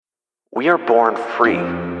We are born free.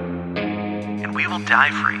 And we will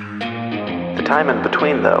die free. The time in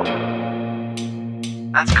between, though,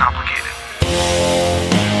 that's complicated.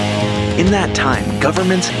 In that time,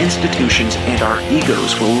 governments, institutions, and our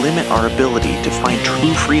egos will limit our ability to find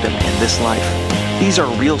true freedom in this life. These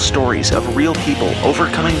are real stories of real people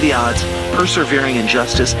overcoming the odds, persevering in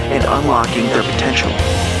justice, and unlocking their potential.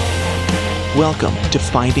 Welcome to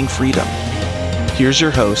Finding Freedom. Here's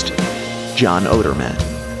your host, John Odermatt.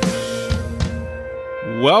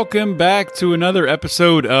 Welcome back to another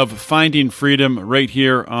episode of Finding Freedom right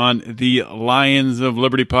here on the Lions of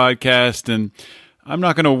Liberty podcast. And I'm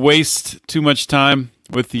not going to waste too much time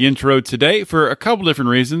with the intro today for a couple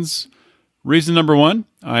different reasons. Reason number one,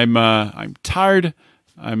 I'm tired.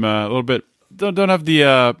 I'm a little bit don't have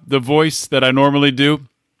the voice that I normally do.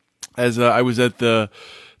 As I was at the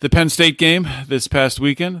Penn State game this past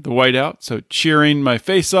weekend, the whiteout, so cheering my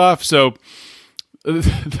face off. So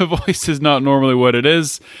the voice is not normally what it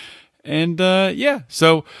is. And I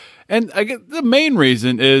get the main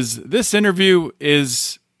reason is this interview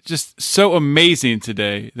is just so amazing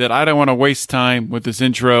today that I don't want to waste time with this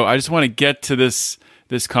intro. I just want to get to this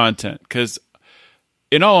content because,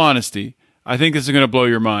 in all honesty, I think this is going to blow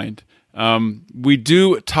your mind. We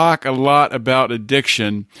do talk a lot about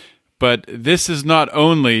addiction, but this is not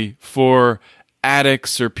only for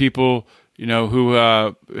addicts or people who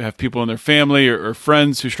have people in their family or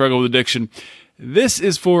friends who struggle with addiction. This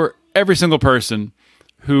is for every single person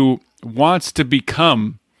who wants to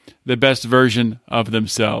become the best version of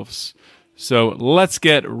themselves. So let's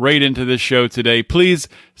get right into this show today. Please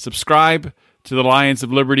subscribe to the Lions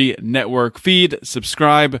of Liberty Network feed.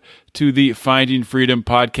 Subscribe to the Finding Freedom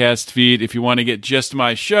podcast feed if you want to get just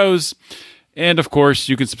my shows. And of course,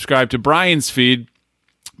 you can subscribe to Brian's feed,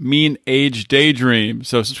 Mean Age Daydream.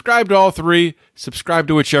 So subscribe to all three. Subscribe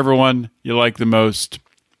to whichever one you like the most.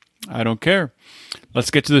 I don't care. Let's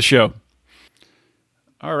get to the show.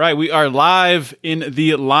 All right, we are live in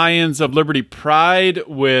the Lions of Liberty Pride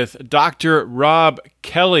with Dr. Robb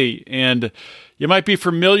Kelly. And you might be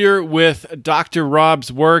familiar with Dr.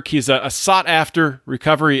 Robb's work. He's a sought-after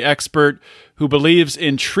recovery expert who believes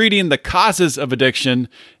in treating the causes of addiction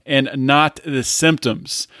and not the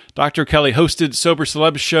symptoms. Dr. Kelly hosted Sober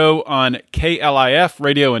Celeb Show on KLIF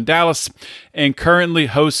Radio in Dallas and currently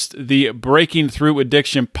hosts the Breaking Through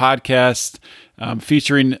Addiction podcast,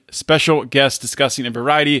 featuring special guests discussing a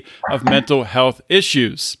variety of mental health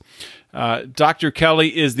issues. Dr.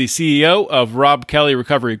 Kelly is the CEO of Robb Kelly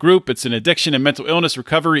Recovery Group. It's an addiction and mental illness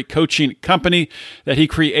recovery coaching company that he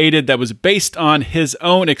created that was based on his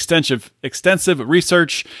own extensive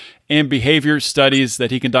research and behavior studies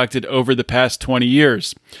that he conducted over the past 20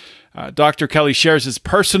 years. Dr. Kelly shares his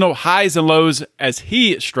personal highs and lows as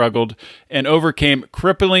he struggled and overcame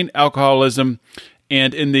crippling alcoholism.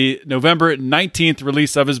 And in the November 19th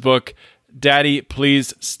release of his book, Daddy,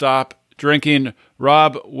 Please Stop Drinking.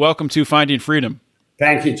 Robb, welcome to Finding Freedom.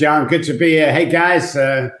 Thank you, John. Good to be here. Hey, guys.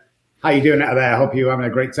 How you doing out there? I hope you're having a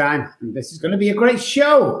great time. This is going to be a great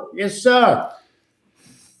show. Yes, sir.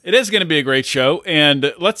 It is going to be a great show.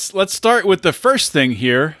 And let's start with the first thing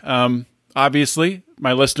here. Obviously,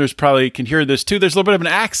 my listeners probably can hear this too. There's a little bit of an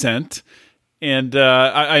accent. And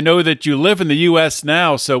I know that you live in the U.S.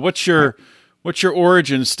 now. So what's your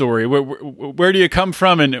origin story? Where do you come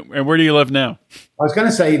from and where do you live now? I was going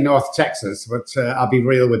to say North Texas, but I'll be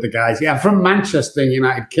real with the guys. Yeah, I'm from Manchester,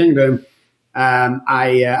 United Kingdom.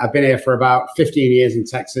 I've been here for about 15 years in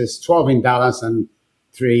Texas, 12 in Dallas and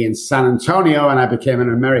 3 in San Antonio. And I became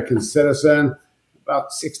an American citizen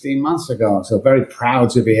about 16 months ago. So very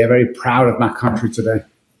proud to be here, very proud of my country today.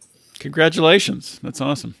 Congratulations. That's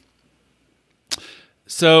awesome.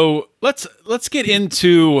 So let's get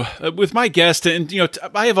into with my guest, and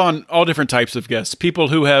I have on all different types of guests, people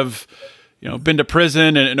who have been to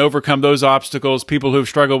prison and overcome those obstacles, people who have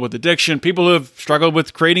struggled with addiction, people who have struggled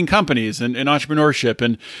with creating companies and entrepreneurship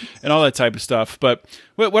and all that type of stuff. But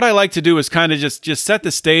what I like to do is kind of just set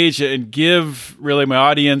the stage and give really my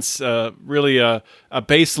audience really a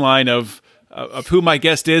baseline of who my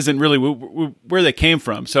guest is and really where they came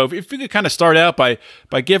from. So if you could kind of start out by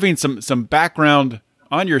giving some background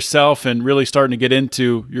on yourself and really starting to get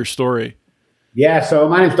into your story. Yeah, so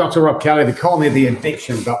my name's Dr. Robb Kelly. They call me the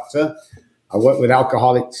addiction doctor. I work with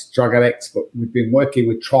alcoholics, drug addicts, but we've been working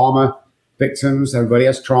with trauma victims. Everybody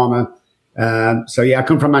has trauma. I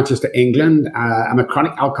come from Manchester, England. I'm a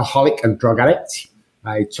chronic alcoholic and drug addict.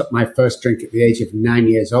 I took my first drink at the age of 9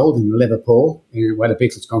 years old in Liverpool, where the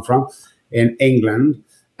Beatles come from, in England.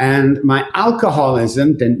 And my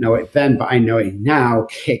alcoholism, didn't know it then, but I know it now,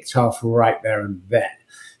 kicked off right there and then.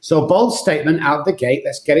 So bold statement out the gate.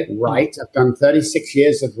 Let's get it right. I've done 36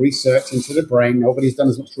 years of research into the brain. Nobody's done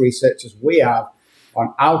as much research as we have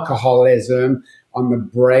on alcoholism, on the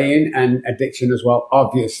brain, and addiction as well,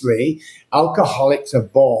 obviously. Alcoholics are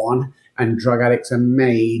born and drug addicts are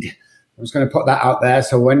made. I'm just going to put that out there.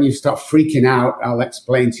 So when you start freaking out, I'll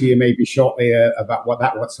explain to you maybe shortly about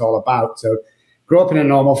what's all about. So grew up in a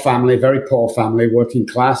normal family, very poor family, working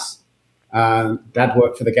class. Dad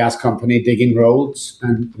worked for the gas company, digging roads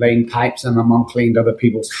and laying pipes, and my mom cleaned other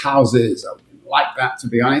people's houses. I didn't like that, to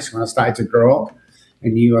be honest, when I started to grow up. I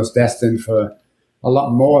knew I was destined for a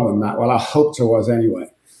lot more than that. Well, I hoped I was anyway.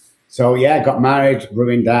 So, yeah, got married,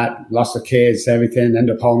 ruined that, lost the kids, everything,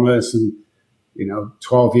 ended up homeless. And,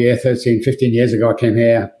 13, 15 years ago, I came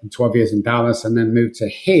here, 12 years in Dallas, and then moved to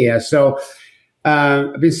here. So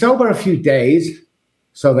I've been sober a few days,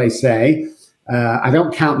 so they say. I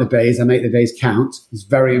don't count the days. I make the days count. It's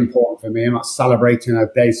very important for me. I'm not celebrating a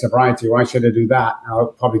day's sobriety. Why should I do that? I'll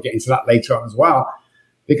probably get into that later on as well.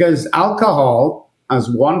 Because alcohol has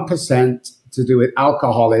 1% to do with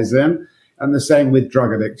alcoholism, and the same with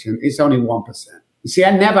drug addiction. It's only 1%. You see,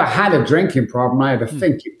 I never had a drinking problem. I had a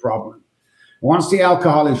thinking problem. Once the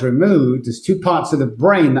alcohol is removed, there's two parts of the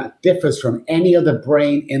brain that differs from any other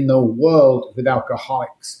brain in the world with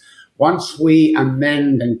alcoholics. Once we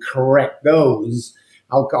amend and correct those,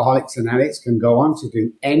 alcoholics and addicts can go on to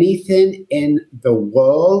do anything in the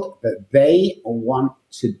world that they want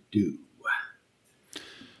to do.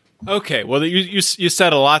 Okay, well, you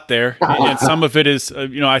said a lot there, and some of it is,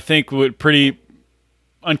 I think, pretty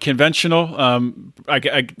unconventional.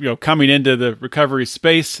 Coming into the recovery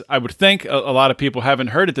space, I would think a lot of people haven't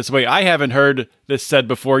heard it this way. I haven't heard this said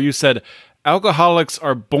before. You said alcoholics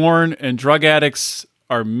are born and drug addicts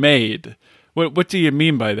are made. What do you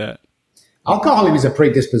mean by that? Alcoholism is a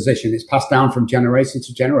predisposition. It's passed down from generation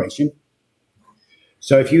to generation.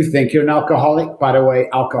 So if you think you're an alcoholic, by the way,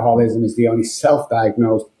 alcoholism is the only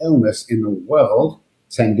self-diagnosed illness in the world.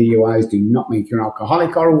 10 DUIs do not make you an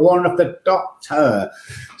alcoholic or a warrant of the doctor.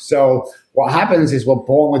 So what happens is we're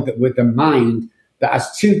born with the mind that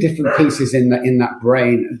has two different pieces in that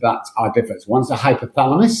brain that are different. One's the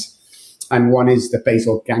hypothalamus and one is the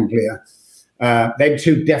basal ganglia. They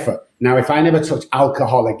two differ. Now, if I never touch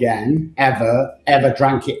alcohol again, ever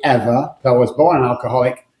drank it ever, though I was born an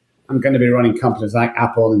alcoholic, I'm going to be running companies like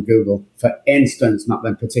Apple and Google, for instance, not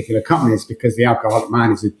them particular companies, because the alcoholic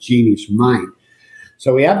mind is a genius mind.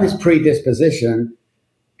 So we have this predisposition.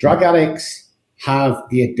 Drug addicts have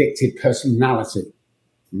the addicted personality.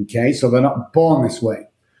 Okay, so they're not born this way.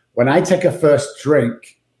 When I take a first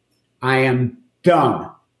drink, I am done.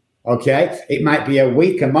 Okay, it might be a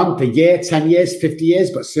week, a month, a year, 10 years, 50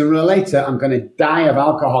 years, but sooner or later, I'm going to die of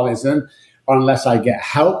alcoholism unless I get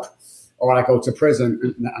help or I go to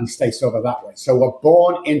prison and stay sober that way. So we're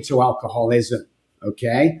born into alcoholism.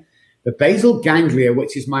 Okay. The basal ganglia,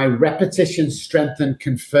 which is my repetition, strengthen,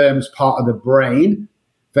 confirms part of the brain.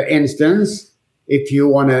 For instance, if you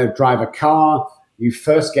want to drive a car, you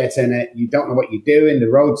first get in it, you don't know what you're doing, the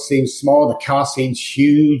road seems small, the car seems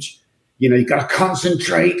huge, you've got to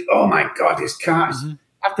concentrate. Oh my God, this car is... Mm-hmm.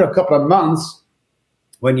 After a couple of months,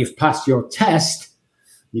 when you've passed your test,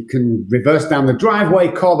 you can reverse down the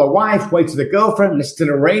driveway, call the wife, wait to the girlfriend, listen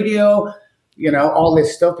to the radio, all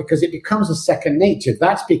this stuff, because it becomes a second nature.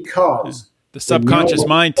 That's because the subconscious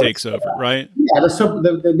mind takes over, right? Yeah,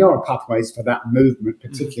 the neural pathways for that movement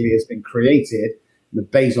particularly has been created. The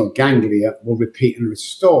basal ganglia will repeat and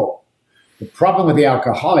restore. The problem with the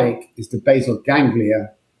alcoholic is the basal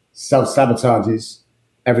ganglia self-sabotages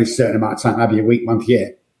every certain amount of time, maybe a week, month,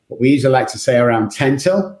 year. But we usually like to say around 10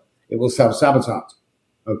 till, it will self-sabotage.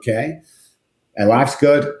 Okay? Life's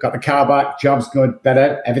good, got the car back, job's good,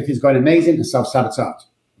 better, everything's going amazing, and self-sabotage.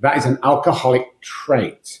 That is an alcoholic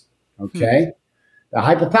trait. Okay? The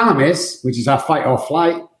hypothalamus, which is our fight or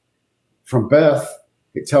flight from birth,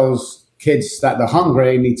 it tells kids that they're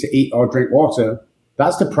hungry, need to eat or drink water.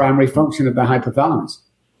 That's the primary function of the hypothalamus,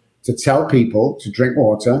 to tell people to drink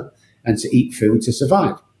water and to eat food to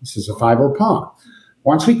survive. It's a survival part.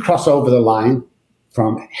 Once we cross over the line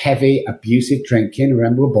from heavy abusive drinking,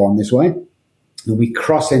 remember we're born this way, and we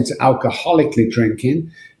cross into alcoholically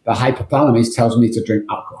drinking, the hypothalamus tells me to drink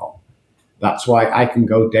alcohol. That's why I can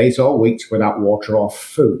go days or weeks without water or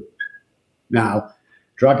food. Now,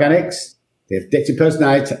 drug addicts, the addicted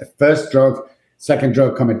personality, first drug, second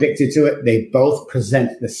drug, come addicted to it, they both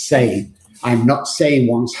present the same. I'm not saying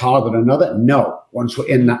one's harder than another. No, once we're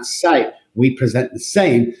in that site, we present the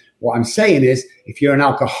same. What I'm saying is, if you're an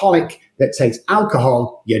alcoholic that takes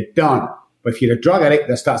alcohol, you're done. But if you're a drug addict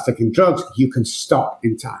that starts taking drugs, you can stop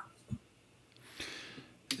in time.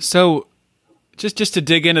 So Just to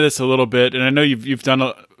dig into this a little bit, and I know you've done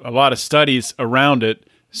a lot of studies around it.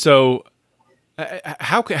 So,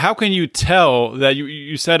 how can you tell that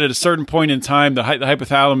you said at a certain point in time the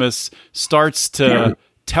hypothalamus starts to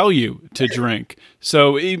tell you to drink?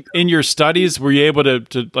 So, in your studies, were you able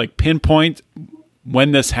to like pinpoint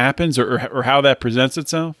when this happens or how that presents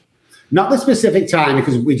itself? Not the specific time,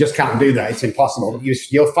 because we just can't do that. It's impossible.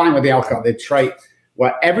 You'll find with the alcohol, the trait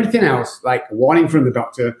where everything else, like warning from the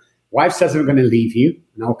doctor, wife says I'm going to leave you.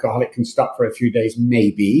 An alcoholic can stop for a few days,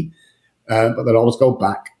 maybe, but they'll always go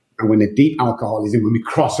back. And when the deep alcoholism, when we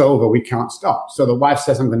cross over, we can't stop. So the wife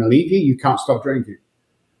says, I'm going to leave you. You can't stop drinking.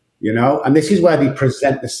 And this is where they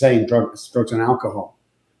present the same drugs and alcohol.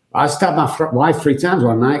 I stabbed my wife 3 times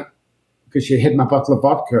one night because she hid my bottle of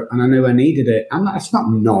vodka and I knew I needed it. I'm like, that's not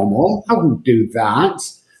normal. I wouldn't do that.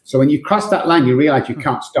 So when you cross that line, you realize you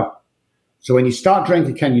can't stop. So when you start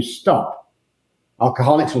drinking, can you stop?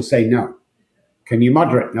 Alcoholics will say no. Can you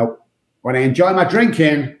moderate? No. When I enjoy my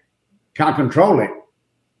drinking, can't control it.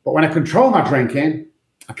 But when I control my drinking,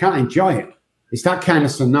 I can't enjoy it. It's that kind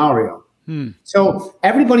of scenario. So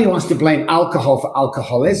everybody wants to blame alcohol for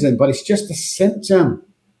alcoholism, but it's just a symptom.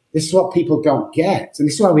 This is what people don't get. And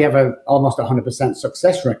this is why we have almost 100%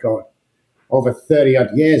 success record over 30 odd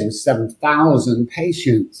years with 7,000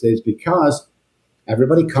 patients, is because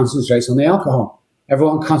everybody concentrates on the alcohol.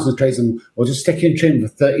 Everyone concentrates on, we'll just stick you in treatment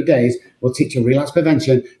for 30 days. We'll teach you relapse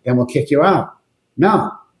prevention. Then we'll kick you out.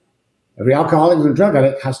 No. Every alcoholic and drug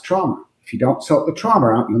addict has trauma. If you don't sort the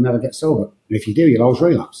trauma out, you'll never get sober. And if you do, you'll always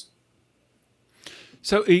relapse.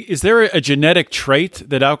 So is there a genetic trait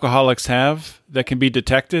that alcoholics have that can be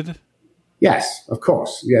detected? Yes, of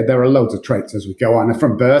course. Yeah, there are loads of traits as we go on. And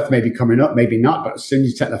from birth, maybe coming up, maybe not. But as soon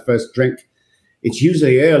as you take the first drink, it's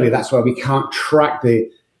usually early. That's why we can't track the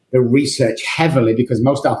research heavily, because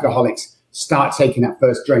most alcoholics start taking that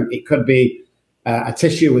first drink. It could be a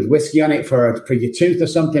tissue with whiskey on it for your tooth or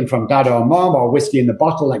something from dad or mom, or whiskey in the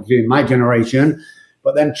bottle like you in my generation.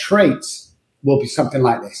 But then traits will be something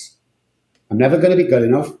like this. I'm never going to be good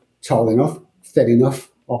enough, tall enough, fit enough,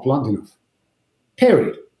 or blonde enough.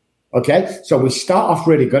 Period. Okay? So we start off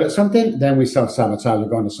really good at something, then we self-sabotage, we're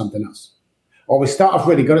going to something else. Or we start off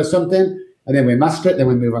really good at something, and then we master it, then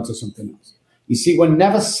we move on to something else. You see, we're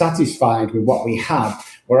never satisfied with what we have.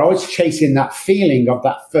 We're always chasing that feeling of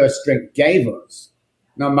that first drink gave us,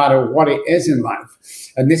 no matter what it is in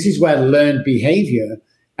life. And this is where learned behavior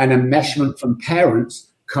and enmeshment from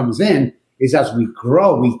parents comes in, is as we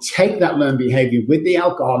grow, we take that learned behavior with the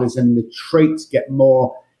alcoholism, and the traits get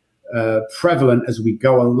more prevalent as we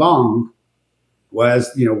go along. Whereas,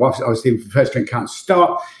 obviously, the first drink can't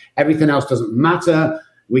stop. Everything else doesn't matter.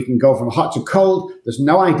 We can go from hot to cold. There's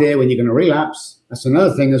no idea when you're going to relapse. That's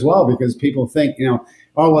another thing as well, because people think,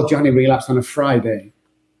 oh, well, Johnny relapsed on a Friday.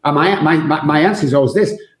 And my answer is always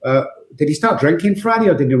this. Did he start drinking Friday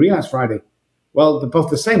or did he relapse Friday? Well, they're both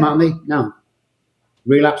the same, aren't they? No.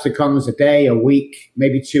 Relapse comes a day, a week,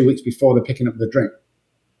 maybe 2 weeks before they're picking up the drink.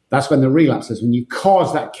 That's when the relapse is, when you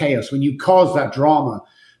cause that chaos, when you cause that drama.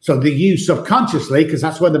 So you subconsciously, because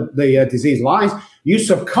that's where the disease lies, you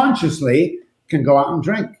subconsciously can go out and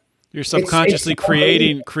drink. You're subconsciously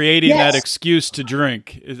creating yes. that excuse to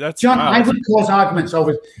drink. John, wow. I would cause arguments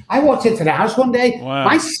over. I walked into the house one day. Wow.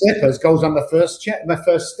 My slippers goes on the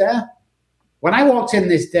first stair. When I walked in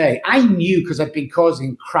this day, I knew, because I'd been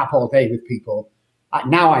causing crap all day with people.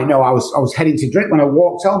 Now I know I was heading to drink. When I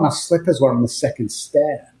walked home, my slippers were on the second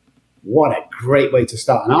stair. What a great way to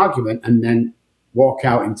start an argument, and then walk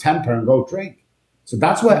out in temper and go drink. So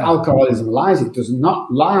that's where alcoholism lies. It does not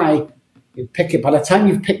lie. You pick it. By the time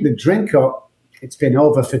you've picked the drink up, it's been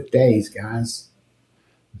over for days, guys.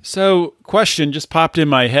 So, question just popped in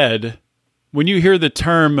my head. When you hear the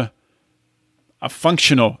term a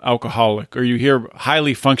functional alcoholic, or you hear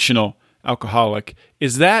highly functional alcoholic,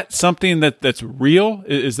 is that something that's real?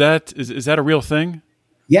 Is that a real thing?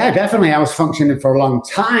 Yeah, definitely. I was functioning for a long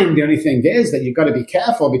time. The only thing is that you've got to be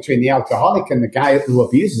careful between the alcoholic and the guy who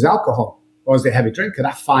abuses alcohol or is the heavy drinker.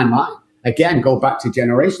 That fine line. Again, go back to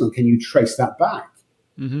generational. Can you trace that back?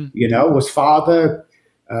 Mm-hmm. Was father,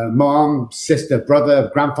 mom, sister, brother,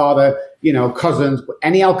 grandfather, cousins,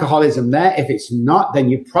 any alcoholism there? If it's not, then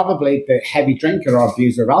you're probably the heavy drinker or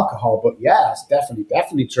abuser of alcohol. But yeah, it's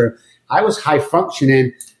definitely true. I was high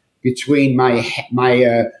functioning between my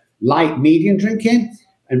light medium drinking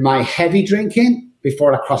and my heavy drinking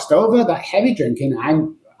before I crossed over. That heavy drinking,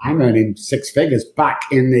 I'm earning 6 figures back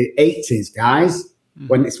in the 80s, guys.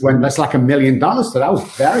 When that's like $1 million. So that was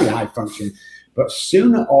very high functioning. But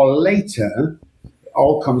sooner or later, it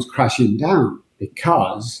all comes crashing down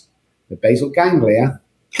because the basal ganglia,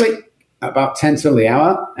 click, about 10 till the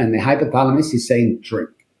hour, and the hypothalamus is saying drink.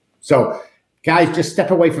 So, guys, just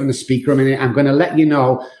step away from the speaker a minute. I'm going to let you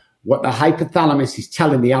know what the hypothalamus is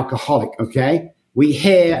telling the alcoholic, okay? We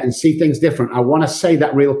hear and see things different. I want to say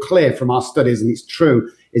that real clear from our studies, and it's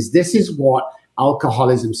true, is this is what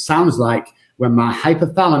alcoholism sounds like when my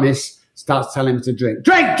hypothalamus starts telling me to drink.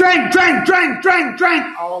 Drink, drink, drink, drink, drink, drink,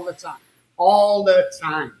 all the time. All the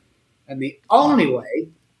time. And the only way,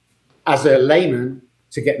 as a layman,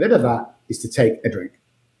 to get rid of that is to take a drink.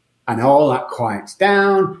 And all that quiets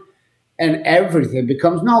down, and everything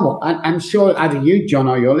becomes normal. And I'm sure either you, John,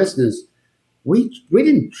 or your listeners, we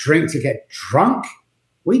didn't drink to get drunk.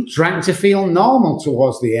 We drank to feel normal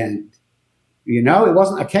towards the end. You know, it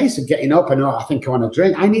wasn't a case of getting up and, I think I want to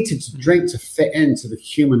drink. I needed to drink to fit into the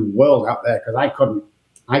human world out there, because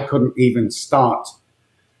I couldn't even start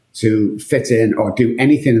to fit in or do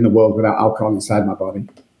anything in the world without alcohol inside my body.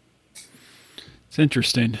 It's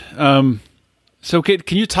interesting. So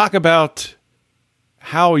can you talk about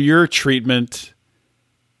how your treatment,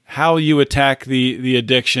 how you attack the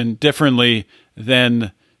addiction differently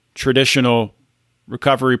than traditional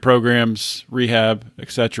recovery programs, rehab,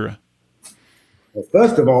 etc.? Well,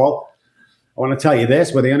 first of all, I want to tell you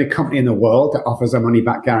this. We're the only company in the world that offers a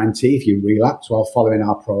money-back guarantee if you relapse while following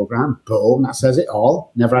our program. Boom, that says it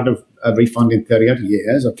all. Never had a refund in 30 odd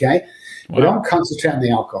years, okay? Wow. We don't concentrate on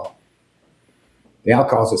the alcohol. The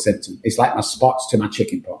alcohol's a symptom. It's like my spots to my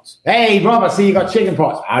chicken pox. Hey, Rob, I see you got chicken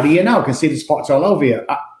pox. How do you know? I can see the spots all over you.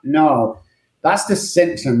 No, that's the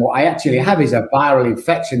symptom. What I actually have is a viral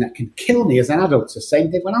infection that can kill me as an adult. It's the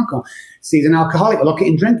same thing with alcohol. See, he's an alcoholic. Well, look at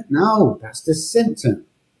him drink. No, that's the symptom.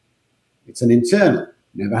 It's an internal.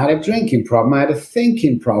 Never had a drinking problem. I had a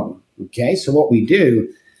thinking problem. Okay, so what we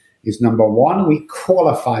do is, number one, we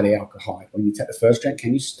qualify the alcoholic. When you take the first drink,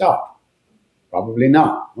 can you stop? Probably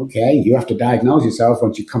not. Okay, you have to diagnose yourself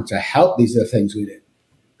once you come to help. These are the things we do.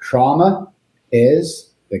 Trauma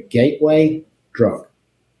is the gateway drug.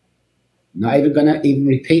 Not even going to even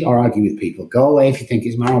repeat or argue with people. Go away if you think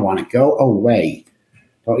it's marijuana. Go away.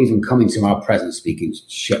 Don't even come into our presence speaking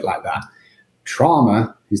shit like that.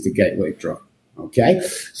 Trauma is the gateway drug. Okay?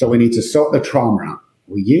 So we need to sort the trauma out.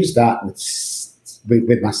 We use that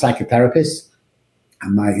with my psychotherapists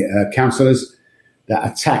and my counselors that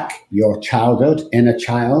attack your childhood, inner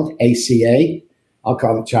child, ACA,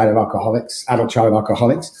 alcoholic child of alcoholics, adult child of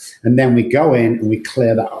alcoholics. And then we go in and we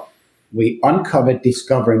clear that up. We uncover,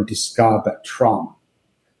 discover, and discard that trauma.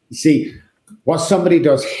 You see, what somebody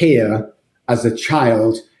does here as a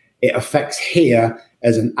child, it affects here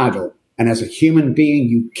as an adult. And as a human being,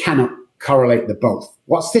 you cannot correlate the both.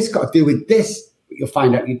 What's this got to do with this? You'll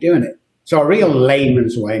find out you're doing it. So a real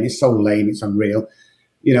layman's way, and it's so lame, it's unreal.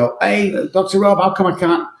 You know, hey, Dr. Robb, how come I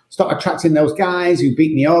can't stop attracting those guys who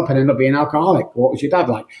beat me up and end up being alcoholic? What was your dad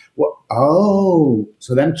like? What? Oh,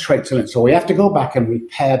 so them traits are linked. So we have to go back and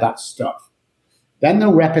repair that stuff. Then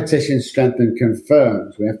the repetition, strength, and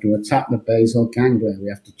confirms. We have to attack the basal ganglia. We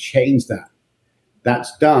have to change that.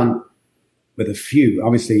 That's done with a few,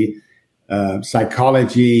 obviously,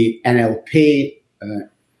 psychology, NLP,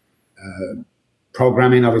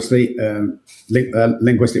 programming, obviously,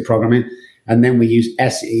 linguistic programming. And then we use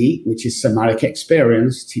SE, which is somatic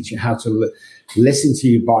experience, teach you how to listen to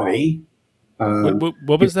your body.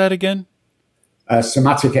 What was that again?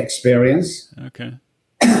 Somatic experience. Okay.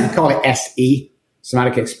 We call it SE,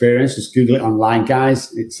 somatic experience. Just Google it online,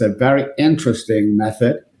 guys. It's a very interesting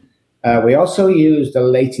method. We also use the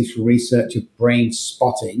latest research of brain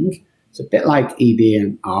spotting. It's a bit like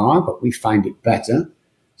EDMR, but we find it better.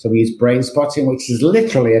 So we use brain spotting, which is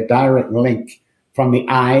literally a direct link from the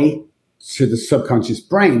eye to the subconscious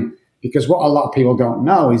brain, because what a lot of people don't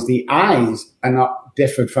know is the eyes are not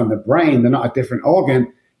different from the brain. They're not a different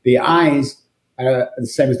organ. The eyes are the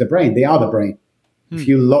same as the brain. They are the brain. If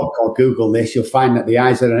you look or Google this, you'll find that the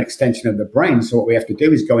eyes are an extension of the brain. So what we have to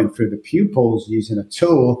do is go in through the pupils using a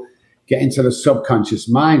tool, get into the subconscious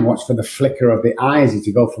mind, watch for the flicker of the eyes as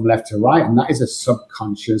you go from left to right. And that is a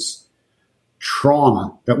subconscious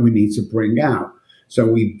trauma that we need to bring out. So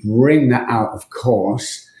we bring that out, of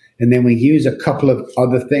course. And then we use a couple of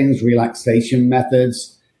other things, relaxation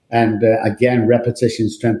methods, and again, repetition,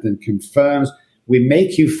 strength, and confirms. We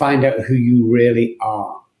make you find out who you really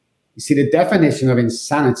are. You see, the definition of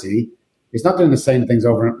insanity is not doing the same things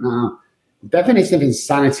over and over. The definition of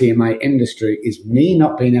insanity in my industry is me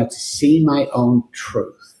not being able to see my own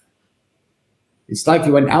truth. It's like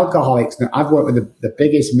when alcoholics, I've worked with the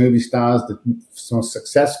biggest movie stars, the most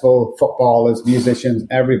successful footballers, musicians,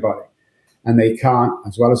 everybody. And they can't,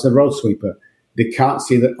 as well as the road sweeper, they can't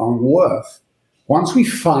see their own worth. Once we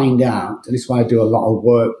find out, and this is why I do a lot of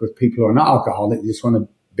work with people who are not alcoholic, they just want to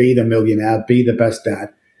be the millionaire, be the best dad.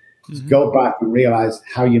 Just go back and realize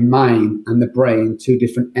how your mind and the brain, two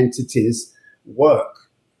different entities, work.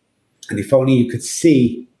 And if only you could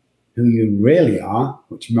see who you really are,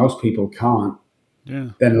 which most people can't,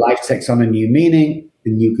 then life takes on a new meaning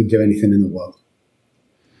and you can do anything in the world.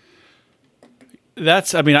 I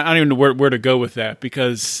don't even know where to go with that,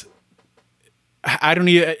 because I don't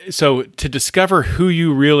need, so to discover who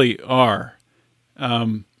you really are,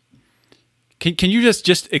 can you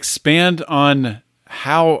just expand on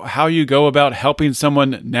how you go about helping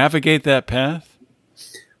someone navigate that path?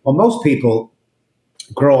 Well, most people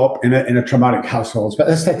grow up in a traumatic household, but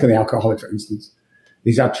let's take the alcoholic, for instance.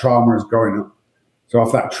 He's had trauma as growing up. So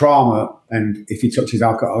off that trauma, and if he touches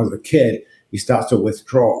alcohol as a kid, he starts to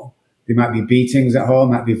withdraw. There might be beatings at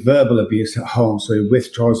home, might be verbal abuse at home, so he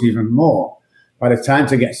withdraws even more. By the time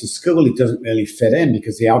he gets to school, he doesn't really fit in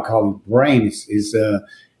because the alcoholic brain is a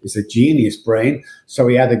genius brain. So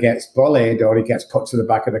he either gets bullied or he gets put to the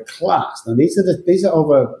back of the class. And these are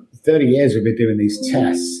over 30 years we've been doing these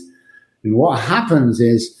tests. And what happens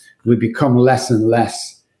is we become less and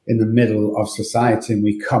less in the middle of society, and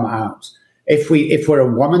we come out. If we're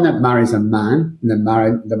a woman that marries a man, and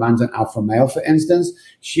the man's an alpha male, for instance,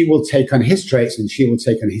 she will take on his traits, and she will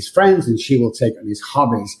take on his friends, and she will take on his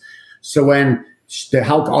hobbies. So when the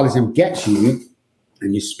alcoholism gets you,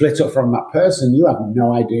 and you split up from that person, you have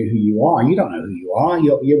no idea who you are. You don't know who you are.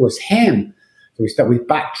 You was him. So we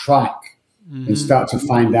backtrack and start to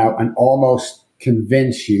find out and almost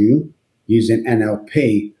convince you using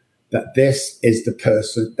NLP that this is the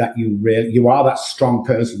person that you are, that strong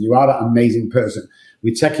person. You are that amazing person.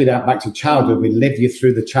 We take you back to childhood. We live you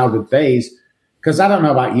through the childhood days. Because I don't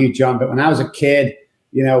know about you, John, but when I was a kid,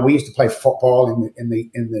 we used to play football in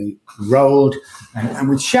the road, and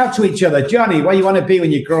we'd shout to each other, Johnny, what do you want to be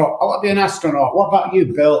when you grow up? I want to be an astronaut. What about you,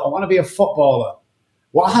 Bill? I want to be a footballer.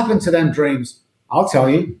 What happened to them dreams? I'll tell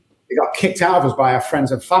you. They got kicked out of us by our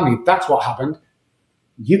friends and family. That's what happened.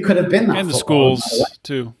 You could have been that. And the schools,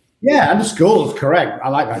 too. Yeah, and the schools, correct. I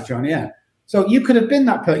like that, John, yeah. So you could have been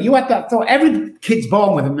that person. You had that thought. Every kid's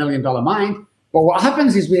born with $1 million mind. But what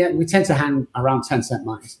happens is we tend to hang around 10-cent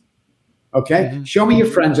minds. Okay? Show me your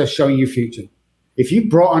friends or show you your future. If you've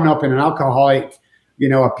brought up in an alcoholic,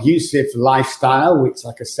 abusive lifestyle, which,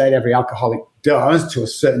 like I said, every alcoholic does to a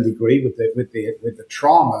certain degree with the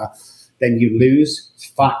trauma, then you lose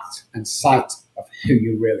fact and sight of who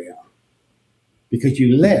you really are. Because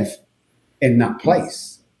you live in that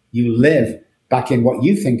place. You live back in what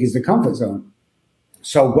you think is the comfort zone.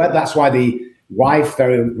 So that's why the wife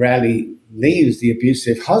very rarely leaves the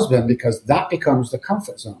abusive husband, because that becomes the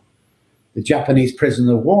comfort zone. The Japanese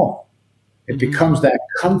prisoner of war. It becomes their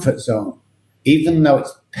comfort zone, even though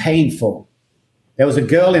it's painful. There was a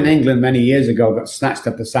girl in England many years ago got snatched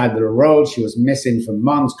up the side of the road. She was missing for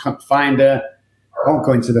months, couldn't find her. I won't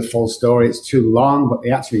go into the full story. It's too long, but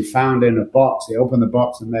they actually found her in a box. They opened the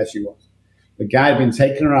box and there she was. The guy had been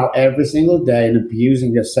taking her out every single day and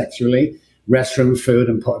abusing her sexually, restroom, food,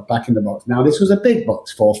 and put her back in the box. Now, this was a big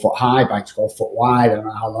box, 4 foot high by 12 foot wide. I don't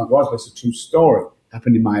know how long it was, but it's a true story.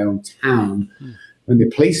 Happened in my own town. When the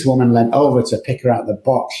policewoman leant over to pick her out of the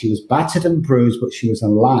box, she was battered and bruised, but she was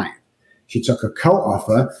alive. She took her coat off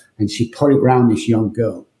her and she put it around this young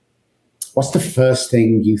girl. What's the first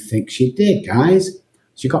thing you think she did, guys?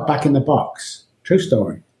 She got back in the box. True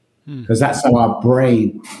story. Because that's how our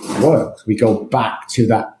brain works. We go back to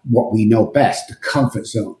that, what we know best, the comfort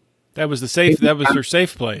zone. That was her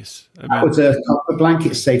safe place. That was a comfort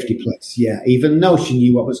blanket safety place, yeah. Even though she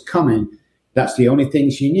knew what was coming, that's the only thing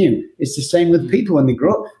she knew. It's the same with people when they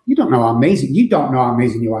grow up. You don't know how amazing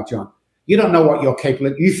you are, John. You don't know what you're capable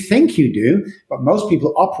of. You think you do, but most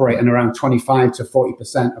people operate in around 25 to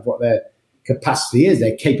 40% of what their capacity is,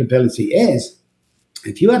 their capability is.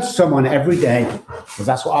 If you had someone every day, because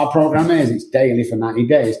that's what our program is, it's daily for 90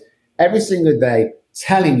 days, every single day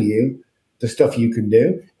telling you the stuff you can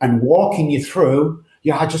do and walking you through,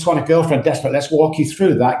 I just want a girlfriend desperate. Let's walk you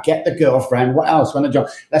through that. Get the girlfriend. What else? Want a job?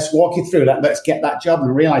 Let's walk you through that. Let's get that job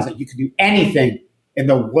and realize that you can do anything in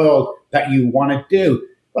the world that you want to do.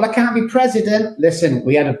 Well, I can't be president. Listen,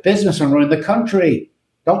 we had a business and running the country.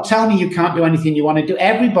 Don't tell me you can't do anything you want to do.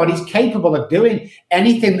 Everybody's capable of doing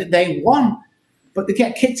anything that they want. But they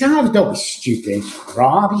get kicked out. Don't be stupid,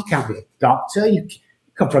 Rob. You can't be a doctor. You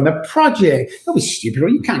come from the project. Don't be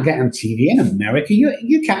stupid. You can't get on TV in America.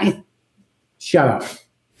 You can't. Shut up.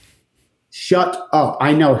 Shut up.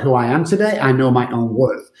 I know who I am today. I know my own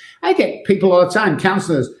worth. I get people all the time,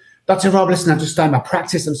 counselors. Dr. Rob, listen, I've just started my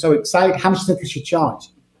practice. I'm so excited. How much do you think I should charge?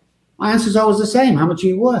 My answer is always the same. How much are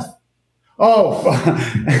you worth?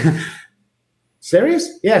 Oh,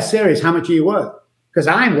 serious? Yeah, serious. How much are you worth? because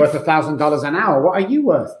I'm worth $1,000 an hour. What are you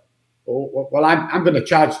worth? Well, I'm going to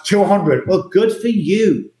charge 200. Well, good for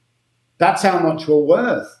you. That's how much we're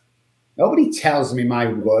worth. Nobody tells me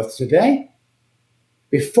my worth today.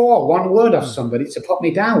 Before, one word of somebody to put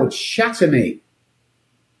me down would shatter me.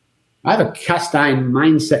 I have a cast iron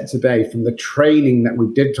mindset today from the training that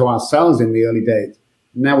we did to ourselves in the early days.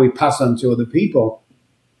 Now we pass on to other people.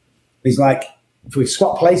 It's like, if we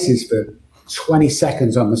swap places for 20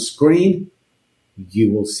 seconds on the screen,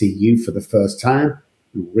 you will see you for the first time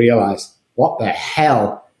and realize, what the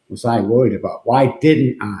hell was I worried about? Why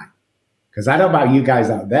didn't I? Because I don't know about you guys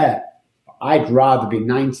out there, but I'd rather be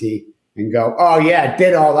 90 and go, oh yeah, I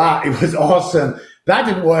did all that. It was awesome. That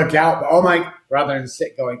didn't work out, but oh my, rather than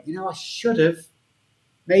sit going, I should have.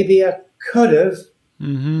 Maybe I could have.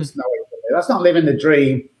 Mm-hmm. There's no way to live. That's not living the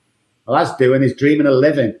dream. All that's doing is dreaming of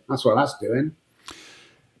living. That's what that's doing.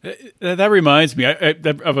 That reminds me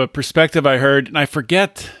of a perspective I heard, and I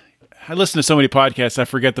forget. I listen to so many podcasts, I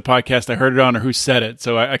forget the podcast I heard it on or who said it,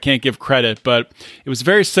 so I can't give credit. But it was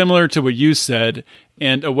very similar to what you said,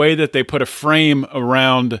 and a way that they put a frame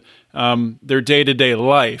around their day-to-day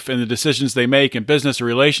life and the decisions they make in business or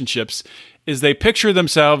relationships is they picture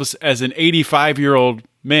themselves as an 85-year-old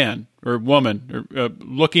man or woman or,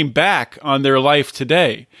 looking back on their life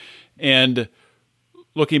today. And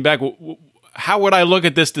looking back, how would I look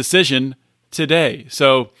at this decision today?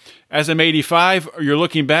 So as I'm 85, you're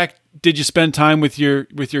looking back, did you spend time with your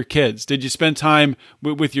kids? Did you spend time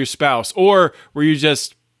with your spouse? Or were you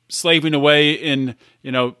just slaving away in,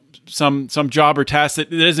 some job or task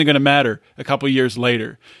that isn't going to matter a couple of years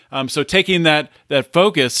later? So taking that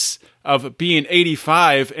focus of being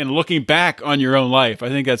 85 and looking back on your own life, I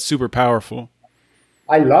think that's super powerful.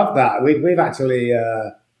 I love that. We've actually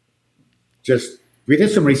we did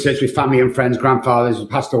some research with family and friends, grandfathers who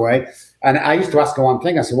passed away. And I used to ask her one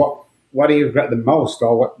thing. I said, what do you regret the most?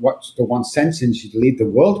 Or what's the one sentence you'd leave the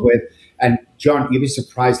world with? And John, you'd be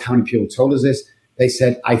surprised how many people told us this. They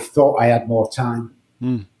said, I thought I had more time.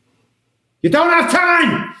 You don't have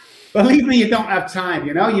time. Believe me, you don't have time.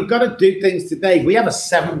 You've got to do things today. We have a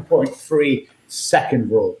 7.3 second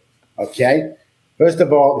rule. Okay. First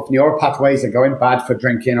of all, if neural pathways are going bad for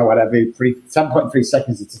drinking or whatever, 7.3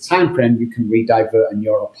 seconds, it's a time frame you can redivert a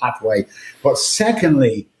neural pathway. But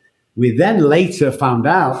secondly, we then later found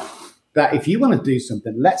out that if you want to do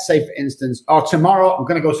something, let's say, for instance, tomorrow I'm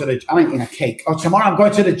going to go to I'm eating a cake. Tomorrow I'm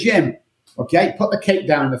going to the gym. Okay, put the cake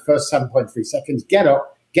down in the first 7.3 seconds. Get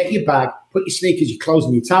up, get your bag, put your sneakers, your clothes,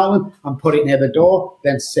 and your towel in, and put it near the door.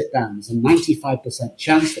 Then sit down. There's a 95%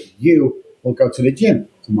 chance that you will go to the gym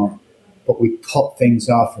tomorrow. But we put things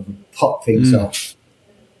off and we put things off.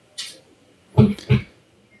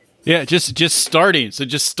 Yeah, just starting. So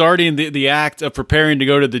just starting the act of preparing to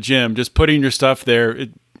go to the gym, just putting your stuff there,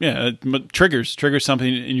 it triggers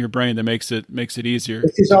something in your brain that makes it easier.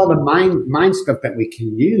 This is all the mind stuff that we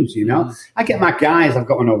can use, I get my guys, I've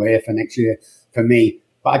got one over here for next year for me,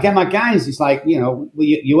 but I get my guys, it's like,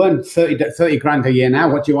 you earn 30 grand a year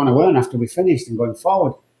now. What do you want to earn after we finished and going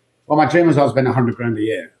forward? Well, my dream was always been 100 grand a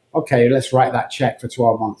year. Okay, let's write that check for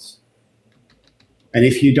 12 months. And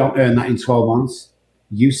if you don't earn that in 12 months,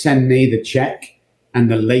 you send me the check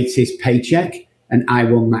and the latest paycheck, and I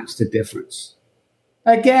will match the difference.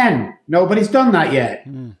 Again, nobody's done that yet.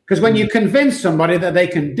 Because when you convince somebody that they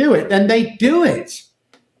can do it, then they do it.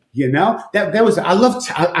 There was. I love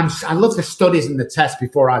the studies and the tests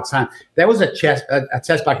before our time. There was a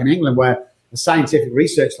test back in England where a scientific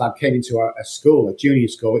research lab came into a school, a junior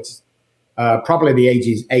school. It's probably the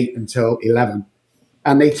ages 8 until 11.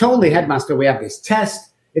 And they told the headmaster, we have this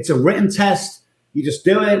test. It's a written test. You just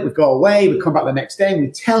do it. We go away. We come back the next day and we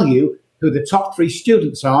tell you who the top 3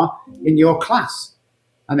 students are in your class.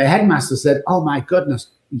 And the headmaster said, oh my goodness,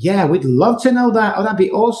 yeah, we'd love to know that. Oh, that'd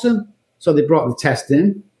be awesome. So they brought the test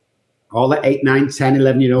in. All the 8, 9, 10,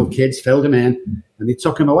 11-year-old kids filled them in and they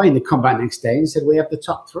took them away and they come back next day and said, we have the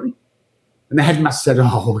top 3. And the headmaster said,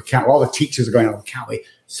 oh, we can't. All the teachers are going, oh, can't we?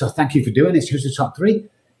 So thank you for doing this. Who's the top 3? I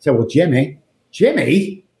said, well, Jimmy?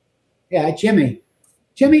 Yeah,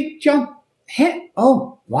 Jimmy, John, hit.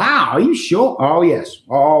 Oh, wow. Are you sure? Oh,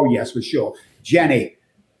 yes, we're sure. Jenny,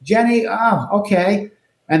 oh, okay.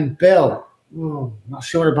 And Bill, not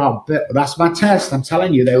sure about Bill. That's my test. I'm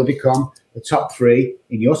telling you, they will become the top 3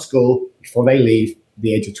 in your school before they leave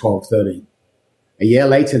the age of 12, 13. A year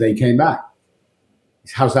later, they came back.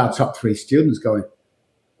 How's our top 3 students going?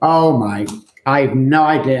 Oh, I have no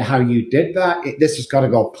idea how you did that. This has got to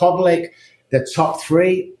go public. The top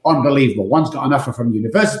 3, unbelievable. One's got an offer from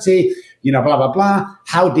university, blah, blah, blah.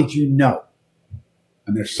 How did you know?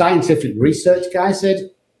 And their scientific research guy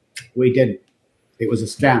said, we didn't. It was a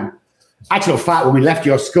scam. Actual fact, when we left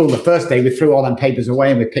your school the first day, we threw all them papers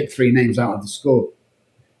away and we picked 3 names out of the school.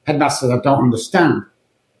 Headmaster said, I don't understand.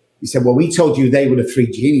 He said, well, we told you they were the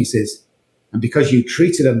 3 geniuses. And because you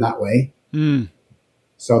treated them that way,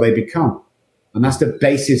 so they become. And that's the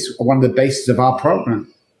basis, one of the bases of our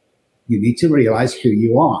program. You need to realize who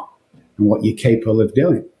you are and what you're capable of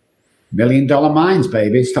doing. $1 million minds,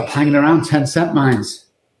 baby. Stop hanging around 10-cent minds.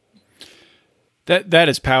 That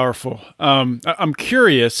is powerful. I'm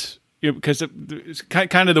curious, because it's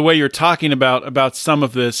kind of the way you're talking about some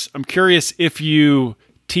of this. I'm curious if you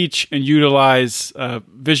teach and utilize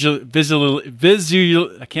visual.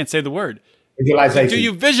 I can't say the word. Visualization. Do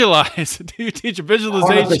you visualize? Do you teach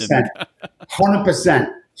visualization?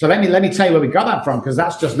 100%. So let me tell you where we got that from, because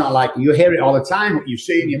that's just not like you hear it all the time. What you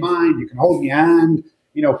see in your mind, you can hold in your hand.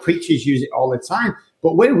 Preachers use it all the time.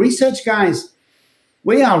 But we're research guys.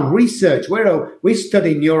 We are research. We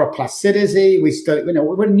study neuroplasticity. We study.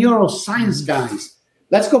 We're neuroscience guys.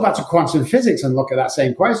 Let's go back to quantum physics and look at that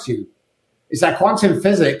same question. It's that quantum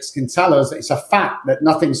physics can tell us that it's a fact that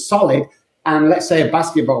nothing's solid. And let's say a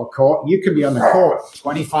basketball court, you can be on the court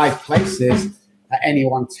 25 places at any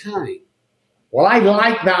one time. Well, I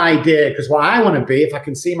like that idea, because what I want to be, if I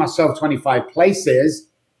can see myself 25 places,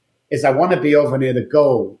 is I want to be over near the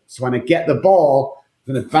goal. So when I get the ball,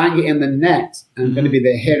 I'm going to bang it in the net, and I'm going to be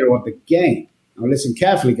the hero of the game. Now listen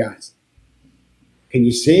carefully, guys. Can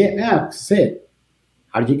you see it? Yeah, I can see it.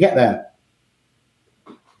 How did you get there?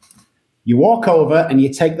 You walk over and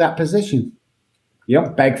you take that position. You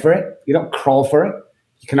don't beg for it. You don't crawl for it.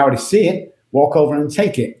 You can already see it. Walk over and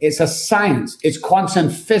take it. It's a science. It's quantum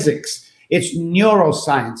physics. It's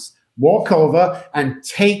neuroscience. Walk over and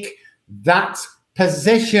take that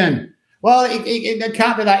position. Well, it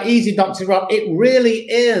can't be that easy, Dr. Robb. It really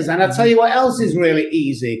is. And I'll tell you what else is really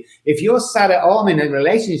easy. If you're sat at home in a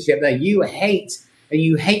relationship that you hate and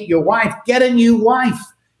you hate your wife, get a new wife.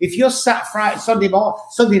 If you're sat Sunday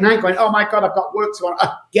night going, oh my God, I've got work tomorrow,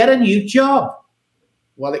 get a new job.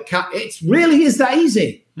 Well, it really is that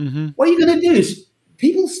easy. Mm-hmm. What are you going to do?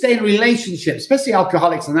 People stay in relationships, especially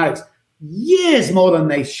alcoholics and addicts, years more than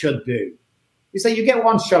they should do. You say you get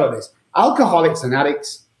one shot at this. Alcoholics and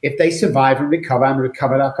addicts, if they survive and recover, I'm a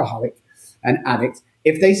recovered alcoholic and addict,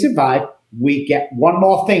 if they survive, we get one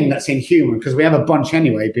more thing that's inhuman, because we have a bunch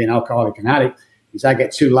anyway, being alcoholic and addict, is I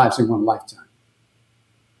get 2 lives in one lifetime.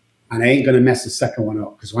 And I ain't going to mess the second one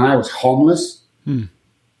up, because when I was homeless,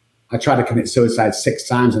 I tried to commit suicide 6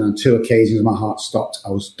 times, and on 2 occasions my heart stopped. I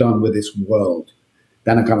was done with this world.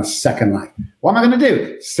 Then I got a second life. What am I going to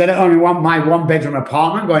do? Sit at home in my 1-bedroom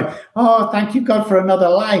apartment going, oh, thank you, God, for another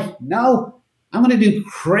life. No, I'm going to do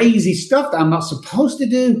crazy stuff that I'm not supposed to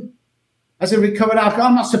do. As a recovered alcoholic,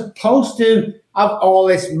 I'm not supposed to have all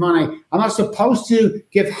this money. I'm not supposed to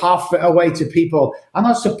give half it away to people. I'm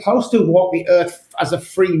not supposed to walk the earth as a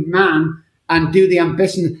free man and do the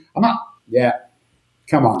ambition. Come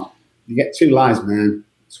on. You get 2 lives, man.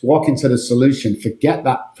 Let's walk into the solution. Forget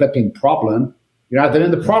that flipping problem. You're either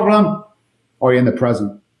in the problem or you're in the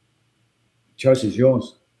present. The choice is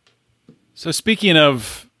yours. So speaking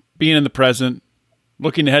of being in the present,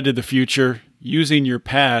 looking ahead to the future, using your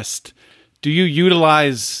past, do you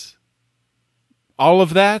utilize all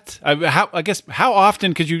of that? How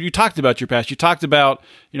often, because you talked about your past, you talked about,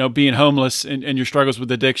 being homeless and your struggles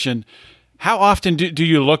with addiction. How often do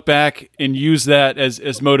you look back and use that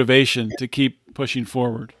as motivation to keep pushing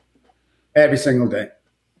forward? Every single day.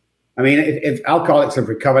 I mean, if alcoholics have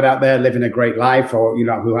recovered out there, living a great life, or,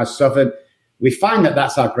 who has suffered, we find that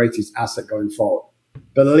that's our greatest asset going forward.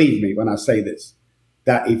 Believe me when I say this,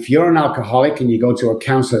 that if you're an alcoholic and you go to a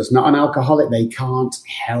counselor that's not an alcoholic, they can't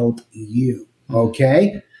help you,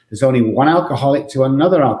 okay? There's only one alcoholic to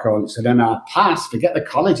another alcoholic. So then our past, forget the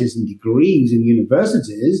colleges and degrees and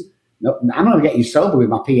universities. No, I'm not going to get you sober with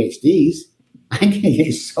my PhDs. I can get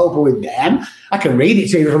you sober with them. I can read it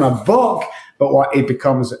to you from a book. But what it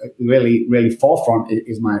becomes really, really forefront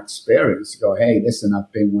is my experience. To go, hey, listen,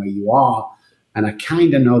 I've been where you are, and I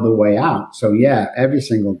kind of know the way out. So yeah, every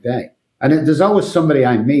single day. And there's always somebody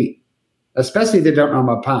I meet, especially if they don't know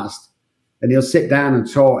my past, and they'll sit down and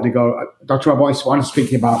talk, and they go, Dr. Robb, I want to speak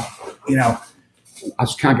to you about, I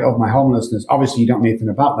just can't get over my homelessness. Obviously, you don't know anything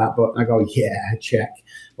about that, but I go, yeah, check.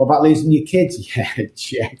 What about losing your kids? Yeah,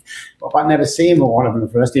 check. What about never seeing one of them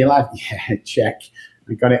for the rest of your life? Yeah, check.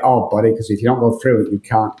 I got it all, buddy, because if you don't go through it, you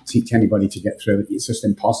can't teach anybody to get through it. It's just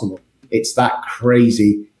impossible. It's that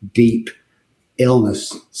crazy, deep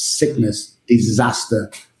illness, sickness,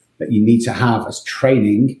 disaster that you need to have as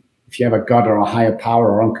training. If you have a God or a higher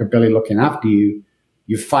power or Uncle Billy looking after you,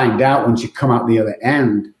 you find out once you come out the other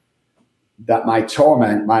end that my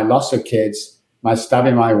torment, my loss of kids, my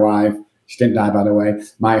stabbing my wife, She didn't die, by the way.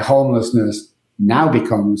 My homelessness now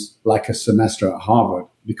becomes like a semester at Harvard,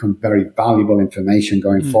 becomes very valuable information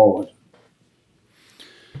going forward.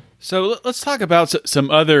 So let's talk about some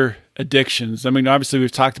other addictions. I mean, obviously we've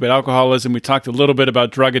talked about alcoholism. We talked a little bit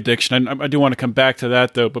about drug addiction. I do want to come back to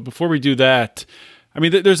that though. But before we do that, I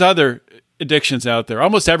mean, there's other addictions out there.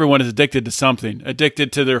 Almost everyone is addicted to something,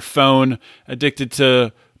 addicted to their phone, addicted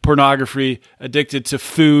to pornography, addicted to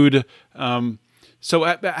food.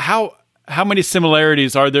 So how many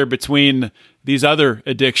similarities are there between these other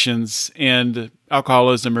addictions and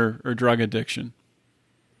alcoholism or drug addiction?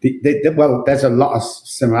 Well, there's a lot of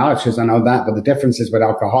similarities, I know that, but the differences with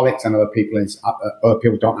alcoholics and other people is other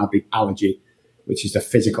people don't have the allergy, which is the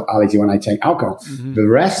physical allergy when I take alcohol. Mm-hmm. The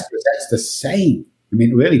rest, that's the same. I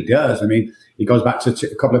mean, it really does. I mean, it goes back to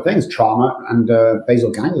a couple of things, trauma and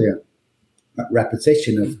basal ganglia. That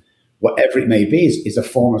repetition of whatever it may be is a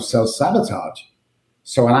form of self-sabotage.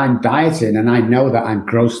 So when I'm dieting and I know that I'm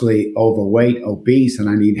grossly overweight, obese, and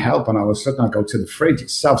I need help, and all of a sudden I go to the fridge,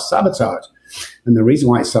 it's self-sabotage. And the reason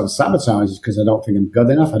why it's self-sabotage is because I don't think I'm good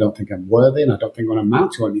enough, I don't think I'm worthy, and I don't think I'm going to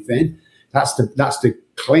amount to anything. That's the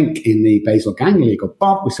clink in the basal ganglia. You go,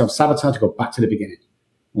 bump, we self-sabotage, go back to the beginning.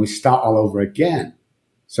 And we start all over again.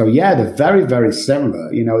 So yeah, they're very, very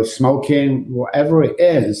similar. You know, smoking, whatever it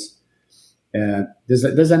is, there's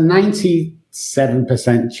a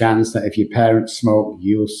 97% chance that if your parents smoke,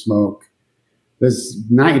 you'll smoke. There's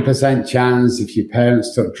 90% chance if your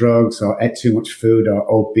parents took drugs or ate too much food or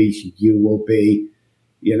obese, you will be.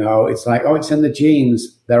 You know, it's like, oh, it's in the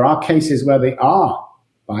genes. There are cases where they are,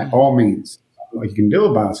 by all means. What you can do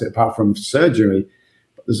about it, apart from surgery,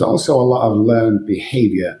 but there's also a lot of learned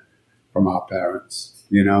behavior from our parents,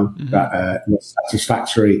 you know, that was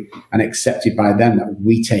satisfactory and accepted by them that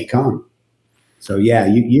we take on. So yeah,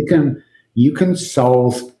 you can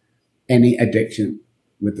solve any addiction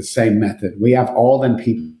with the same method. We have all them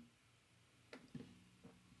people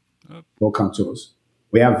will come to us.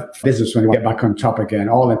 We have business when we get back on top again,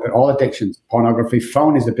 all addictions, pornography,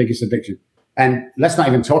 phone is the biggest addiction. And let's not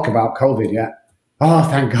even talk about COVID yet. Oh,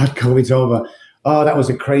 thank God COVID's over. Oh, that was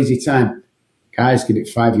a crazy time. Guys, give it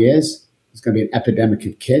 5 years. There's going to be an epidemic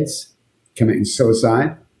of kids committing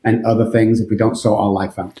suicide and other things if we don't sort our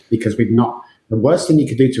life out. Because the worst thing you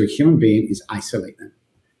could do to a human being is isolate them.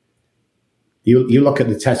 You look at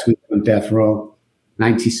the test we did on death row,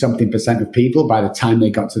 90-something% of people by the time they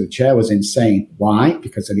got to the chair was insane. Why?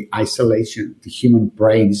 Because of the isolation. The human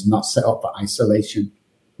brain is not set up for isolation.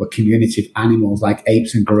 We're communicative animals like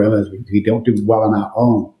apes and gorillas. We don't do well on our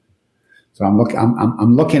own. So I'm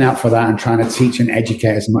looking out for that and trying to teach and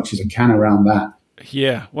educate as much as I can around that.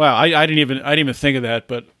 Yeah. Wow. I didn't even think of that,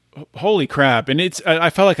 but holy crap. And I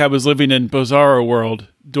felt like I was living in bizarro world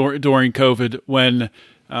during COVID when,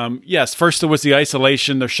 yes, first there was the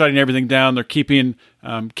isolation. They're shutting everything down. They're keeping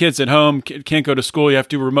kids at home, can't go to school. You have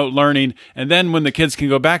to do remote learning. And then when the kids can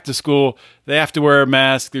go back to school, they have to wear a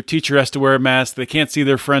mask. Their teacher has to wear a mask. They can't see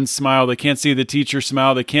their friends smile. They can't see the teacher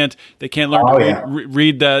smile. They can't learn to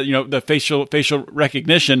read the facial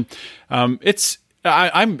recognition.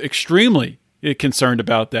 I'm extremely concerned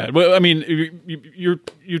about that. Well, I mean,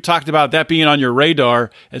 you talked about that being on your radar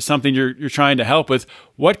as something you're trying to help with.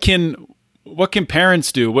 What can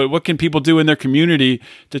parents do? What can people do in their community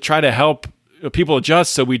to try to help people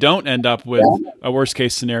adjust so we don't end up with a worst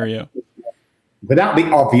case scenario? Without the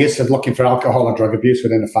obvious of looking for alcohol or drug abuse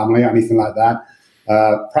within a family or anything like that,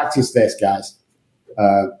 practice this, guys.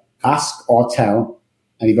 Ask or tell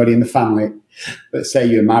anybody in the family. Let's say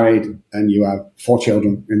you're married and you have 4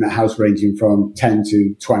 children in the house ranging from 10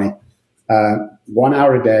 to 20. 1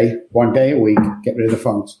 hour a day, 1 day a week, get rid of the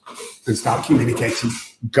phones and start communicating.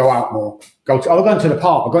 Go out more. We're going to the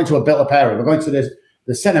park. We're going to a built-up area. We're going to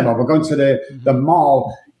the cinema. We're going to the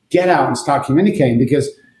mall. Get out and start communicating, because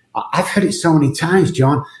I've heard it so many times,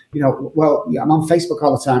 John. You know, well, I'm on Facebook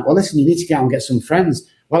all the time. Well, listen, you need to get out and get some friends.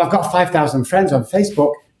 Well, I've got 5,000 friends on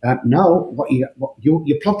Facebook. No,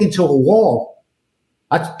 you're plugged into a wall.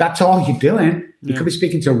 That's all you're doing. You could be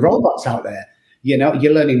speaking to robots out there. You know,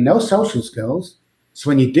 you're learning no social skills. So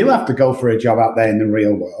when you do have to go for a job out there in the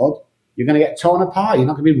real world, you're going to get torn apart. You're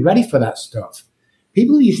not going to be ready for that stuff.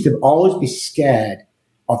 People used to always be scared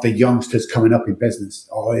of the youngsters coming up in business.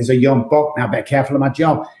 Oh, there's a young buck now, better careful of my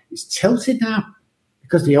job. It's tilted now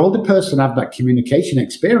because the older person have that communication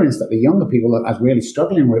experience that the younger people are really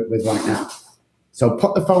struggling with right now. So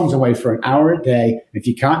put the phones away for an hour a day. If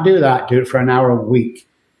you can't do that, do it for an hour a week.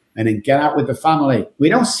 And then get out with the family. We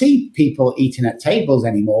don't see people eating at tables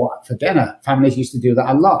anymore for dinner. Families used to do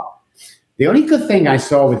that a lot. The only good thing I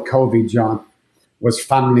saw with COVID, John, was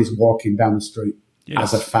families walking down the street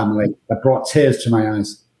as a family. That brought tears to my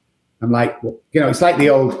eyes. I'm like, well, it's like the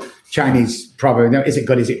old Chinese proverb, is it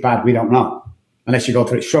good, is it bad? We don't know. Unless you go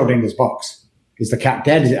through it, Schrodinger's box. Is the cat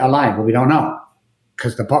dead? Is it alive? Well, we don't know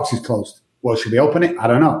because the box is closed. Well, should we open it? I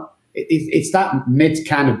don't know. It's that mid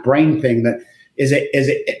kind of brain thing that is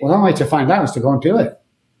it. Well, the only way to find out is to go and do it.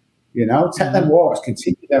 Take them walks,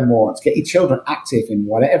 continue them walks, get your children active in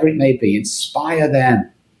whatever it may be, inspire them.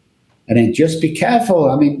 And then just be careful.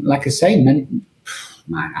 I mean, like I say, man,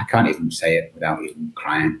 I can't even say it without even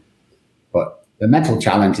crying. But the mental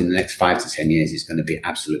challenge in the next 5 to 10 years is going to be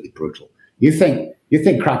absolutely brutal. You think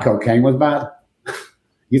crack cocaine was bad?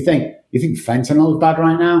 You think fentanyl is bad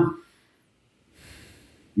right now?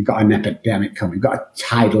 You've got an epidemic coming. You've got a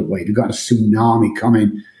tidal wave. You've got a tsunami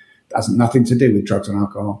coming. That has nothing to do with drugs and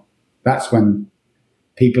alcohol. That's when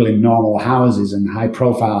people in normal houses and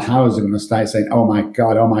high-profile houses are going to start saying, oh, my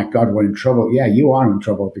God, we're in trouble. Yeah, you are in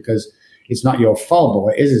trouble because it's not your fault, but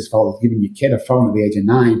what is his fault is giving your kid a phone at the age of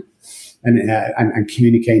 9 and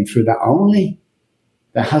communicating through that only.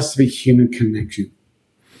 There has to be human connection.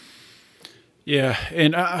 Yeah,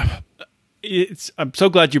 and I'm so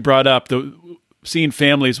glad you brought up seeing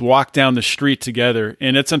families walk down the street together,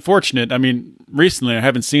 and it's unfortunate. I mean, recently I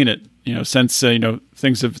haven't seen it, since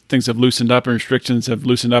things have loosened up and restrictions have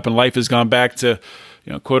loosened up, and life has gone back to,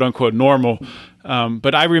 quote unquote normal.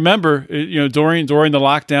 But I remember, during the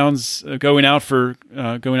lockdowns, going out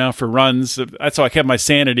for runs. That's how I kept my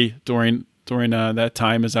sanity during that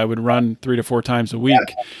time, as I would run 3 to 4 times a week.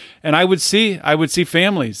 And I would see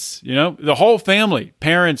families, the whole family,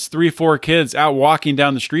 parents, 3, 4 kids out walking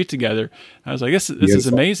down the street together. I was like, this is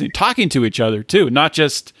amazing. Talking to each other too, not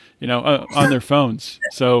just, on their phones.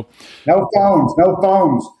 So no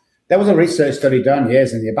phones. There was a research study done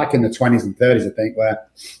back in the 20s and 30s, I think, where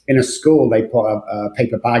in a school, they put a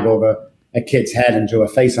paper bag over a kid's head and drew a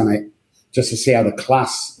face on it just to see how the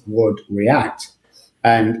class would react.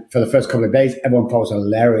 And for the first couple of days, everyone thought it was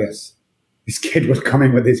hilarious. This kid was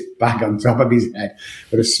coming with his bag on top of his head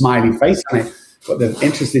with a smiley face on it. But the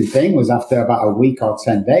interesting thing was after about a week or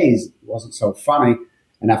 10 days, it wasn't so funny.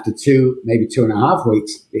 And after 2, maybe 2.5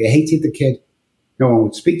 weeks, they hated the kid. No one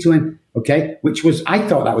would speak to him, okay? I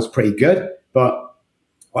thought that was pretty good. But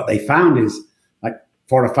what they found is like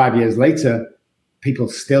 4 or 5 years later, people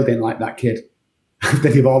still didn't like that kid. After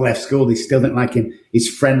they've all left school, they still didn't like him. His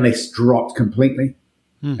friend list dropped completely.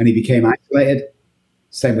 And he became isolated.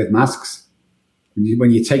 Same with masks.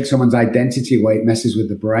 When you take someone's identity away, it messes with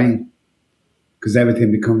the brain because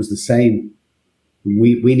everything becomes the same. And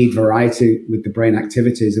we need variety with the brain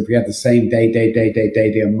activities. If we have the same day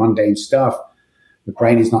on mundane stuff, the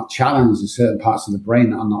brain is not challenged and certain parts of the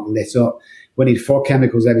brain are not lit up. We need 4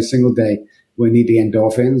 chemicals every single day. We need the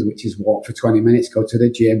endorphins, which is walk for 20 minutes, go to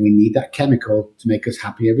the gym. We need that chemical to make us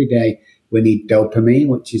happy every day. We need dopamine,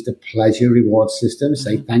 which is the pleasure reward system.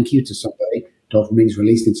 Say thank you to somebody. Dopamine is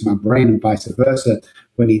released into my brain and vice versa.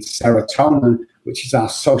 We need serotonin, which is our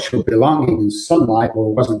social belonging and sunlight. Well,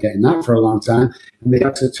 we wasn't getting that for a long time. And the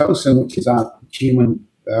oxytocin, which is our human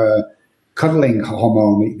cuddling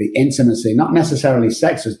hormone, the intimacy, not necessarily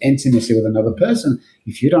sex, it's intimacy with another person.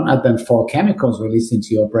 If you don't have them 4 chemicals released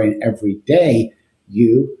into your brain every day,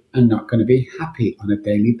 you are not going to be happy on a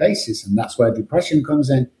daily basis. And that's where depression comes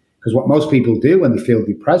in. Because what most people do when they feel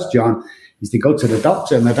depressed, John, is they go to the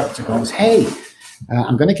doctor and the doctor goes, hey,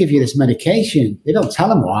 I'm going to give you this medication. They don't tell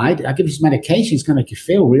them why. I give you this medication. It's going to make you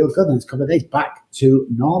feel real good. And it's a couple of days back to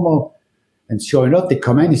normal. And sure enough, they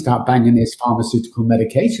come in, they start banging this pharmaceutical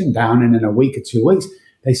medication down. And in a week or 2 weeks,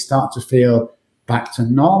 they start to feel back to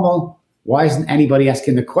normal. Why isn't anybody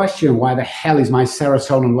asking the question, why the hell is my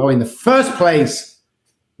serotonin low in the first place?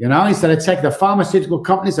 Instead of taking the pharmaceutical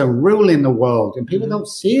companies are ruling the world and people don't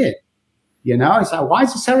see it. It's like, why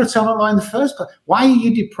is the serotonin low in the first place? Why are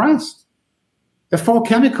you depressed? The 4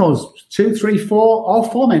 chemicals, 2, 3, 4, all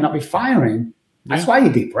 4 may not be firing. That's why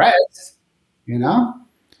you're depressed.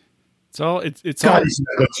 It's all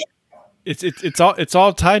it's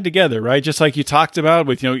all tied together, right? Just like you talked about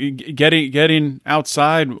with getting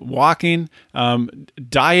outside, walking,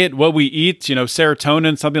 diet, what we eat.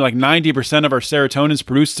 Serotonin, something like 90% of our serotonin is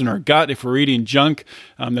produced in our gut. If we're eating junk,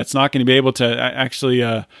 that's not going to be able to actually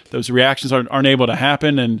those reactions aren't able to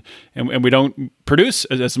happen, and we don't produce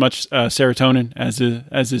as much serotonin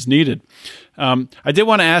as is needed. I did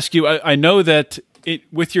want to ask you. I know that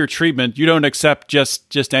with your treatment, you don't accept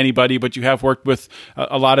just anybody, but you have worked with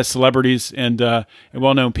a lot of celebrities and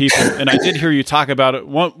well-known people. And I did hear you talk about it.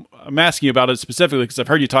 I'm asking you about it specifically because I've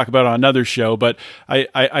heard you talk about it on another show. But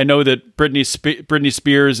I know that Britney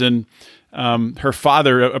Spears and her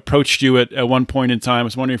father approached you at one point in time. I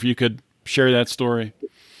was wondering if you could share that story.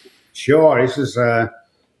 Sure. This is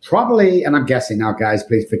probably, and I'm guessing now, guys,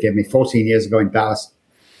 please forgive me, 14 years ago in Dallas.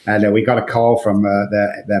 And we got a call from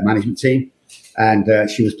their management team, and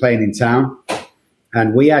she was playing in town.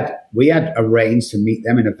 And we had arranged to meet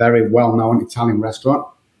them in a very well-known Italian restaurant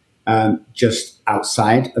just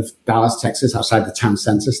outside of Dallas, Texas, outside the town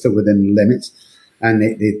center, still within limits. And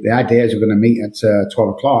the idea is we're going to meet at 12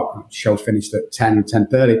 o'clock. The show finished at 10 or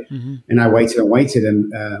 10:30. Mm-hmm. And I waited.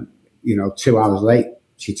 And, 2 hours late,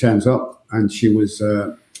 she turns up and she was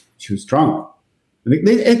drunk. So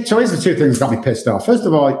here's the two things that got me pissed off. First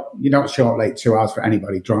of all, you don't show up late 2 hours for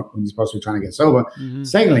anybody drunk when you're supposed to be trying to get sober. Mm-hmm.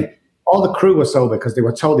 Secondly, all the crew were sober because they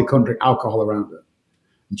were told they couldn't drink alcohol around her.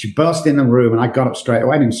 And she burst in the room, and I got up straight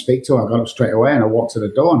away. I didn't speak to her. I got up straight away, and I walked to the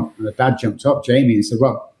door, and the dad jumped up, Jamie, and he said,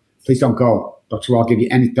 Rob, please don't go. Doctor, I'll give you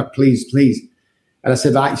anything. Please. And I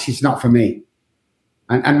said, she's not for me.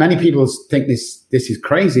 And many people think this is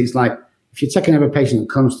crazy. It's like, if you're taking every patient that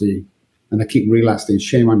comes to you and they keep relapsing,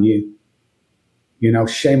 shame on you.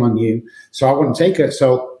 Shame on you. So I wouldn't take it.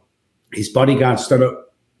 So his bodyguard stood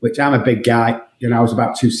up, which I'm a big guy. I was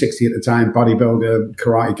about 260 at the time, bodybuilder,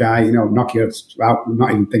 karate guy, knock you out,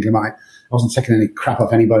 not even thinking about it. I wasn't taking any crap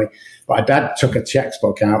off anybody. But my dad took a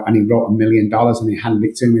checkbook out and he wrote $1 million and he handed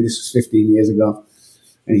it to me. This was 15 years ago.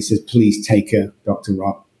 And he says, please take her, Dr.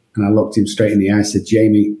 Robb. And I looked him straight in the eye. I said,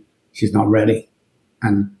 Jamie, she's not ready.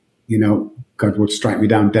 And, God would strike me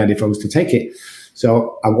down dead if I was to take it.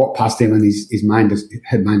 So I walked past him and his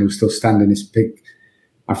head minder was still standing. This big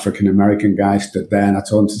African-American guy stood there, and I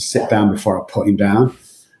told him to sit down before I put him down.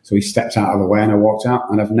 So he stepped out of the way and I walked out,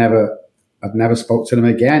 and I've never spoke to them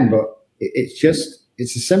again. But it's as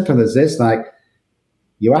simple as this. Like,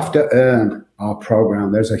 you have to earn our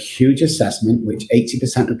program. There's a huge assessment, which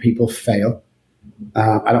 80% of people fail.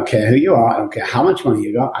 I don't care who you are. I don't care how much money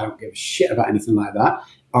you got. I don't give a shit about anything like that.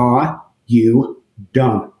 Are you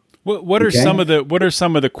done? What are some of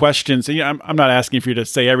the questions? I'm not asking for you to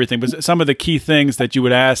say everything, but some of the key things that you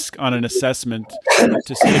would ask on an assessment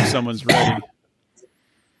to see if someone's ready.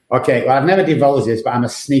 Okay, well, I've never divulged this, but I'm a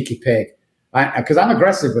sneaky pig because I'm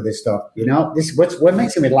aggressive with this stuff. We're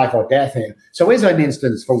mixing with life or death here. So here's an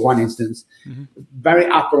instance. Mm-hmm. Very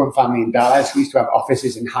affluent family in Dallas. We used to have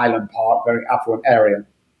offices in Highland Park, very affluent area,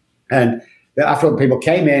 and the affluent people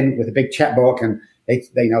came in with a big checkbook, and they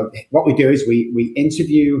what we do is we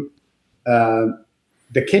interview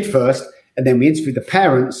the kid first, and then we interview the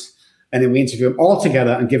parents, and then we interview them all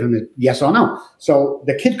together and give them a yes or no. So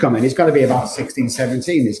the kid coming, he's got to be about 16,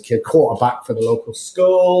 17. This kid, quarterback for the local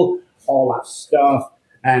school, all that stuff.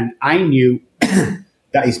 And I knew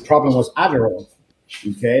that his problem was Adderall,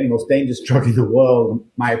 okay, the most dangerous drug in the world, in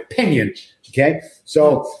my opinion, okay.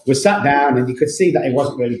 So we sat down, and you could see that he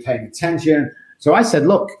wasn't really paying attention. So I said,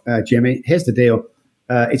 look, Jimmy, here's the deal.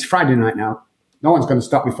 It's Friday night now. No one's going to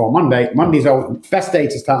stop before Monday. Monday's the best day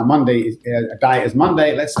to start Monday. A diet is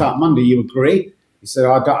Monday. Let's start Monday. You agree? He said,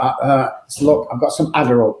 look, I've got some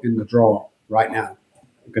Adderall in the drawer right now.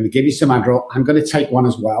 I'm going to give you some Adderall. I'm going to take one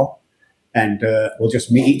as well. And we'll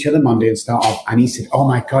just meet each other Monday and start off. And he said, oh,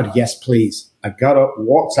 my God, yes, please. I got up,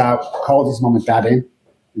 walked out, called his mom and dad in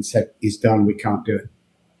and said, he's done. We can't do it.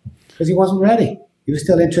 Because he wasn't ready. He was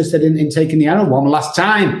still interested in taking the Adderall one last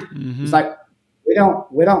time. Mm-hmm. It's like,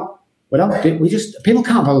 people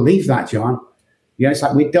can't believe that, John. It's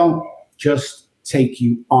like, we don't just take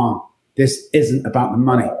you on. This isn't about the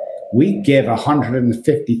money. We give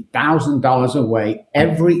 $150,000 away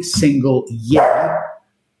every single year,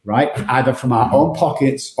 right? Either from our own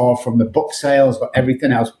pockets or from the book sales or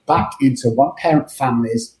everything else back into one-parent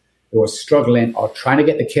families who are struggling or trying to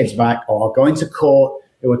get the kids back or going to court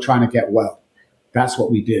who are trying to get well. That's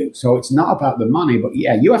what we do. So it's not about the money, but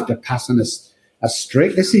yeah, you have to pass on a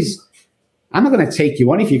strict. I'm not going to take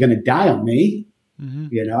you on if you're going to die on me. Mm-hmm.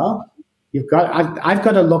 I've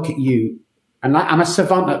got to look at you, and I'm a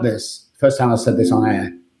savant at this. First time I said this on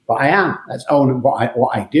air, but I am. That's own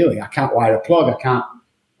what I do. I can't wire a plug. I can't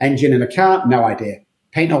engine in a car. No idea.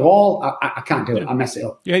 Paint a wall. I can't do it. I mess it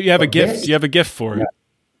up. Yeah, you have a gift. You have a gift for it.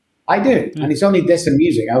 I do, and it's only this and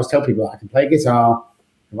music. I always tell people I can play guitar,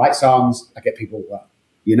 I write songs, I get people well.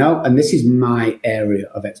 And this is my area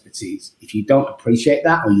of expertise. If you don't appreciate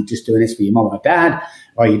that, or you're just doing this for your mom or dad,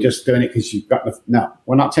 or you're just doing it because you've got no,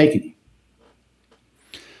 we're not taking you.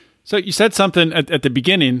 So you said something at the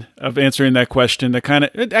beginning of answering that question that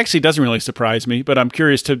it actually doesn't really surprise me, but I'm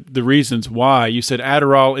curious to the reasons why. You said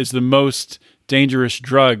Adderall is the most dangerous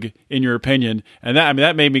drug in your opinion, and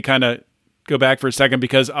that made me kind of go back for a second,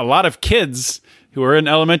 because a lot of kids who are in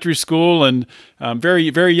elementary school and very,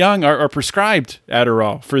 very young are prescribed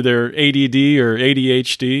Adderall for their ADD or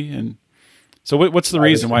ADHD. And so what's the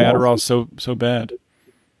reason why Adderall is so bad?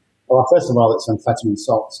 Well, first of all, it's amphetamine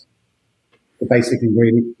salts. The basic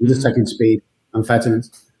ingredient. You're just taking speed, amphetamines.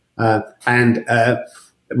 And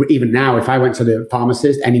even now, if I went to the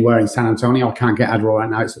pharmacist anywhere in San Antonio, I can't get Adderall right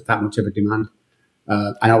now. It's that much of a demand.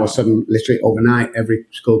 And all of a sudden, literally overnight, every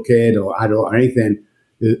school kid or adult or anything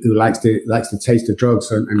who likes to taste the drugs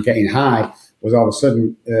and getting high was all of a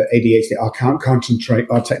sudden ADHD. I can't concentrate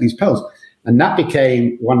or take these pills. And that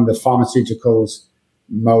became one of the pharmaceuticals'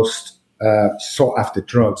 most sought after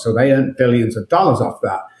drugs. So they earned billions of dollars off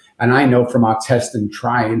that. And I know from our test and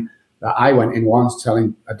trying that I went in once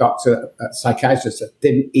telling a doctor, a psychiatrist that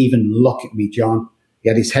didn't even look at me, John. He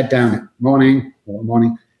had his head down, morning.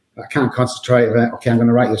 I can't concentrate. Okay, I'm going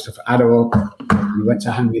to write you stuff for Adderall. And he went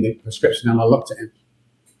to hand me the prescription and I looked at him.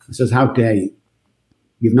 I says, how dare you?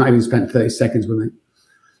 You've not even spent 30 seconds with me.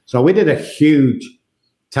 So we did a huge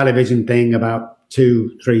television thing about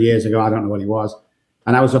 2-3 years ago. I don't know what it was.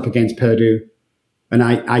 And I was up against Purdue. And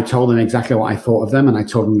I told them exactly what I thought of them. And I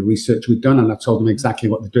told them the research we'd done. And I told them exactly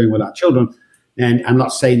what they're doing with our children. And I'm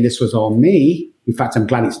not saying this was all me. In fact, I'm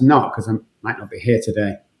glad it's not because I might not be here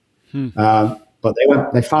today. But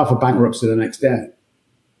they filed for bankruptcy the next day.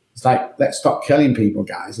 It's like, let's stop killing people,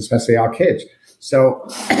 guys, especially our kids. So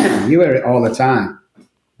you hear it all the time.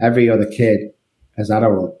 Every other kid has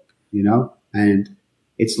Adderall, and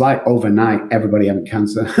it's like overnight, everybody having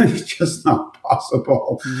cancer. It's just not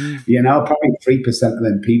possible. Probably 3% of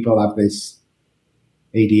them people have this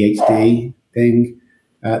ADHD thing.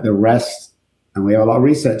 The rest, and we have a lot of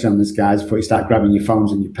research on this, guys, before you start grabbing your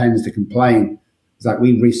phones and your pens to complain. It's like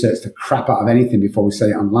we research the crap out of anything before we say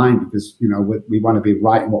it online because, we want to be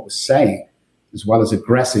right in what we're saying as well as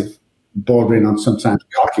aggressive, bordering on sometimes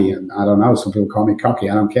cocky. And I don't know, some people call me cocky.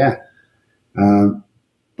 I don't care.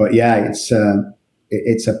 But yeah, it's a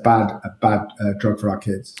bad drug for our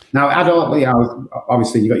kids. Now,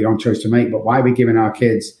 obviously you got your own choice to make, but why are we giving our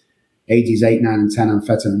kids ages 8, 9, and 10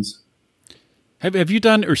 amphetamines? Have you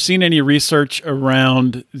done or seen any research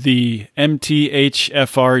around the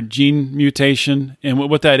MTHFR gene mutation? And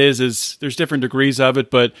what that is there's different degrees of it,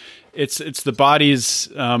 but it's the body's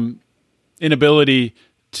inability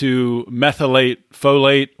to methylate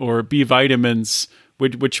folate or B vitamins,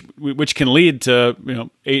 which can lead to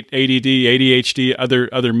ADD, ADHD,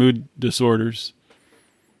 other mood disorders.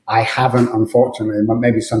 I haven't, unfortunately.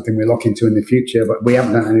 Maybe something we look into in the future, but we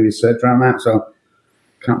haven't done any research around that, so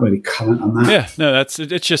can't really comment on that. Yeah, no, it's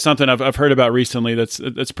just something I've heard about recently.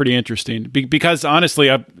 That's pretty interesting because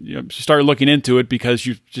honestly, I started looking into it because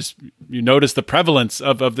you notice the prevalence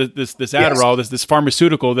of this Adderall, yes. this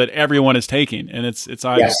pharmaceutical that everyone is taking, and it's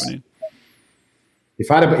eye opening.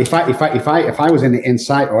 If I was in the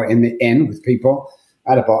insight or in the inn with people,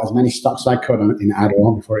 I'd have bought as many stocks as I could in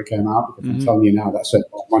Adderall before it came out. Because I'm telling you now, that's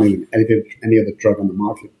more money than any other drug on the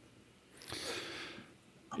market.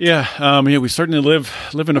 Yeah, we certainly live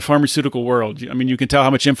in a pharmaceutical world. I mean, you can tell how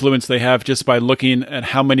much influence they have just by looking at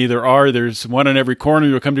how many there are. There's one on every corner.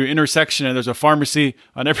 You'll come to an intersection, and there's a pharmacy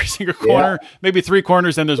on every single corner. Yeah. Maybe 3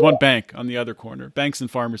 corners, and there's one bank on the other corner. Banks and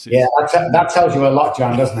pharmacies. Yeah, that tells you a lot,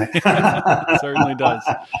 John, doesn't it? It certainly does.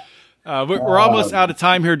 We're almost out of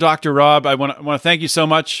time here, Dr. Robb. I want to thank you so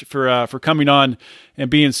much for coming on and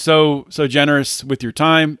being so generous with your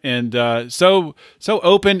time and so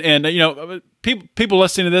open. And people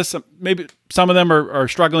listening to this, maybe some of them are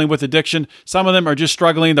struggling with addiction. Some of them are just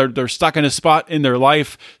struggling. They're stuck in a spot in their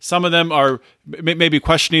life. Some of them are maybe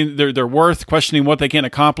questioning their worth, questioning what they can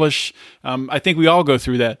accomplish. I think we all go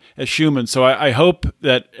through that as humans. So I hope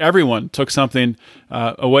that everyone took something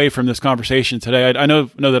away from this conversation today. I know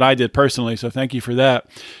that I did personally. So thank you for that.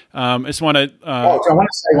 I just want to. I want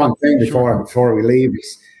to say one thing before we leave.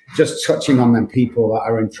 Is just touching on them people that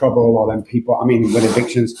are in trouble or them people. I mean, with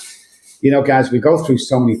addictions. Guys, we go through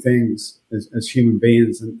so many things as human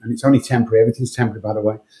beings, and it's only temporary. Everything's temporary, by the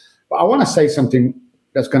way. But I want to say something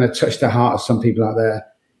that's going to touch the heart of some people out there.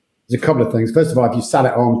 There's a couple of things. First of all, if you sat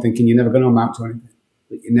at home thinking you're never going to amount to anything,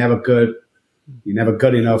 that you're never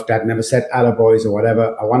good enough, Dad never said attaboys or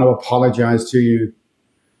whatever, I want to apologize to you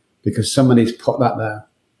because somebody's put that there.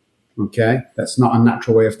 Okay? That's not a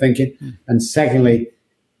natural way of thinking. And secondly,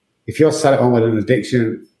 if you're sat at home with an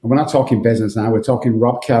addiction, and we're not talking business now, we're talking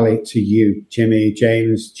Robb Kelly to you, Jimmy,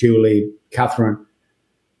 James, Julie, Catherine.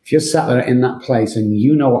 If you're sat there in that place and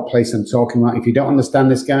you know what place I'm talking about, if you don't understand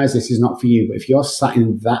this, guys, this is not for you. But if you're sat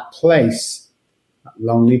in that place, that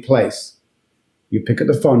lonely place, you pick up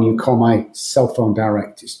the phone, you call my cell phone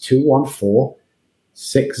direct. It's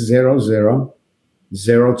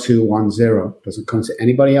 214-600-0210. Doesn't come to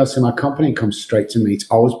anybody else in my company. It comes straight to me. It's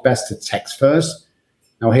always best to text first.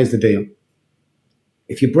 Now, here's the deal.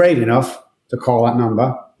 If you're brave enough to call that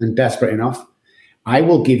number and desperate enough, I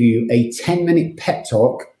will give you a 10-minute pep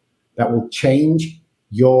talk that will change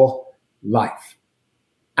your life.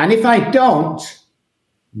 And if I don't,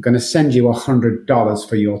 I'm going to send you $100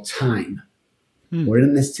 for your time. We're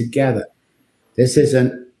in this together. This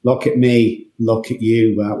isn't look at me, look at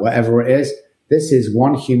you, whatever it is. This is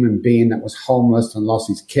one human being that was homeless and lost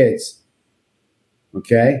his kids,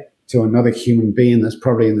 okay, to another human being that's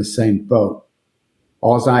probably in the same boat.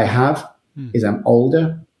 All I have is I'm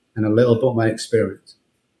older and a little bit more experience.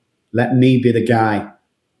 Let me be the guy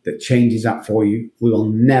that changes that for you. We will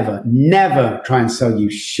never, never try and sell you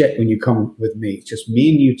shit when you come with me. It's just me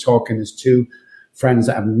and you talking as two friends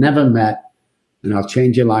that I've never met, and I'll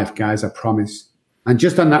change your life, guys, I promise. And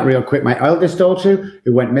just on that real quick, my eldest daughter,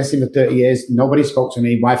 who went missing for 30 years, nobody spoke to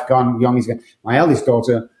me, wife gone, young is gone. My eldest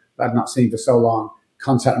daughter, that I'd not seen for so long,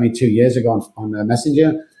 contacted me 2 years ago on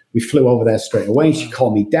Messenger. We flew over there straight away. She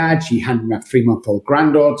called me dad. She handed me my 3-month-old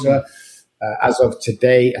granddaughter. As of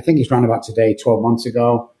today, I think it's round about today, 12 months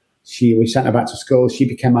ago, we sent her back to school. She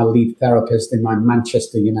became my lead therapist in my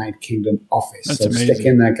Manchester, United Kingdom office. That's so amazing. Stick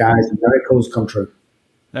in there, guys. Miracles come true.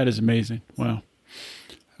 That is amazing. Wow.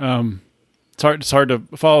 It's hard to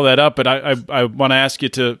follow that up, but I want to ask you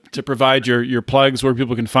to provide your plugs where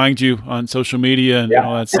people can find you on social media and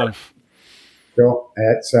all that stuff. Sure.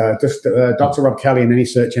 It's just Dr. Robb Kelly in any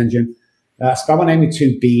search engine. Spell my name with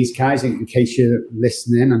 2 B's, guys, in case you're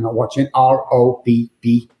listening and not watching.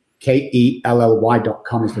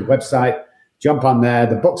 ROBBKELLY.com is the website. Jump on there.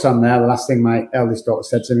 The book's on there. The last thing my eldest daughter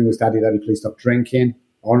said to me was, Daddy, please stop drinking.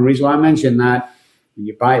 Only reason why I mentioned that, when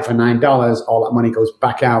you buy it for $9, all that money goes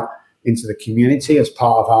back out into the community as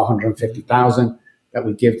part of our $150,000 that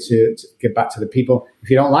we give to give back to the people. If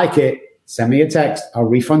you don't like it, send me a text. I'll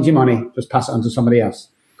refund your money. Just pass it on to somebody else.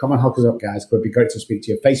 Come on, hook us up, guys. It would be great to speak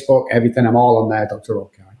to you. Facebook, everything. I'm all on there, Dr.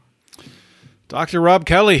 Robb Kelly. Dr. Robb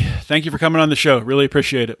Kelly, thank you for coming on the show. Really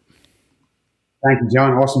appreciate it. Thank you,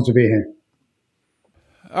 John. Awesome to be here.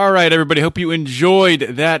 All right, everybody. Hope you enjoyed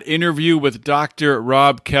that interview with Dr.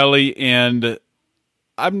 Robb Kelly. And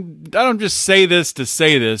I don't just say this to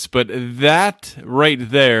say this, but that right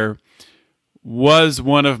there was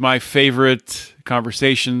one of my favorite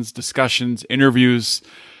conversations, discussions, interviews,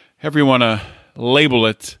 however you want to label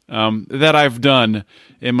it, that I've done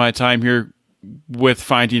in my time here with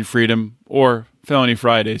Finding Freedom or Felony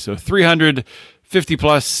Friday. So 350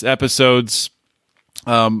 plus episodes,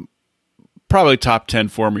 probably top 10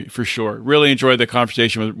 for me for sure. Really enjoyed the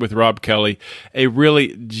conversation with Robb Kelly, a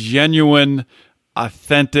really genuine,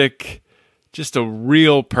 authentic, just a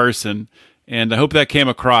real person. And I hope that came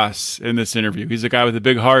across in this interview. He's a guy with a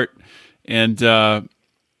big heart, and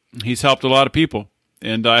he's helped a lot of people.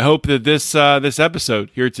 And I hope that this episode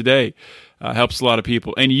here today helps a lot of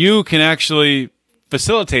people. And you can actually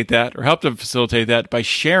facilitate that or help to facilitate that by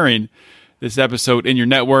sharing this episode in your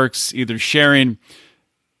networks, either sharing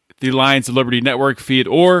the Lions of Liberty network feed,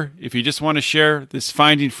 or if you just want to share this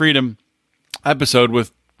Finding Freedom episode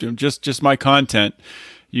with just my content,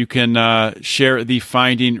 you can share the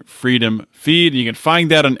Finding Freedom feed. You can find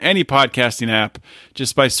that on any podcasting app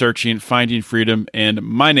just by searching Finding Freedom and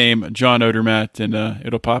my name, John Odermatt, and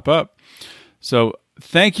it'll pop up. So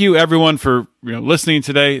thank you, everyone, for listening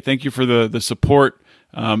today. Thank you for the support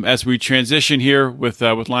as we transition here with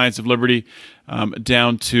Lions of Liberty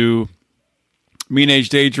down to Mean Age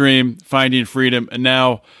Daydream, Finding Freedom, and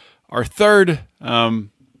now our third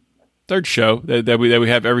show that we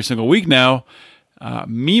have every single week now,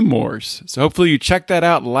 Meme Wars. So hopefully you checked that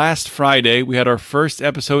out last Friday. We had our first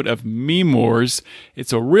episode of Meme Wars.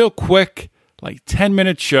 It's a real quick,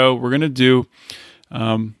 10-minute show we're going to do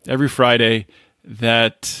every Friday.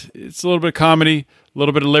 That it's a little bit of comedy, a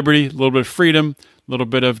little bit of liberty, a little bit of freedom, a little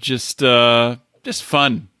bit of just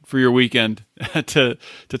fun for your weekend to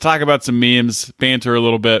talk about some memes, banter a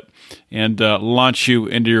little bit, and launch you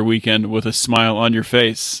into your weekend with a smile on your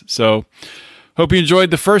face. So hope you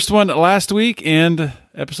enjoyed the first one last week, and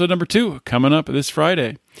episode number 2 coming up this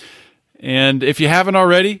Friday. And if you haven't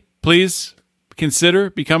already, please consider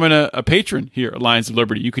becoming a patron here at Lions of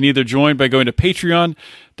Liberty. You can either join by going to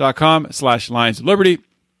patreon.com/Lions of Liberty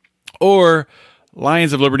or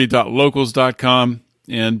lionsofliberty.locals.com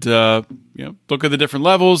and look at the different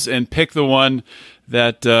levels and pick the one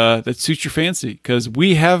that suits your fancy, because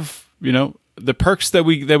we have the perks that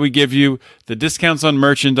we give you, the discounts on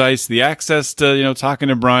merchandise, the access to talking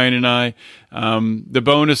to Brian and I, the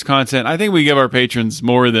bonus content. I think we give our patrons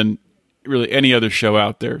more than really any other show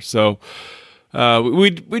out there. So we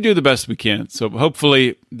do the best we can. So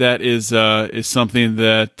hopefully that is something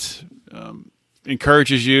that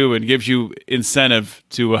encourages you and gives you incentive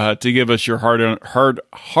to give us your hard-earned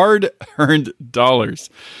dollars.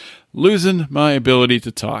 losing my ability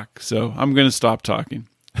to talk. So I'm going to stop talking.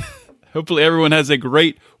 Hopefully everyone has a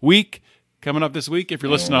great week coming up this week. If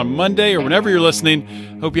you're listening on Monday or whenever you're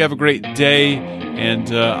listening, hope you have a great day.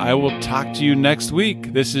 And I will talk to you next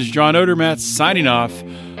week. This is John Odermatt signing off.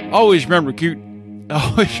 Always remember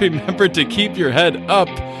to keep your head up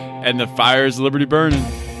and the fires of liberty burning.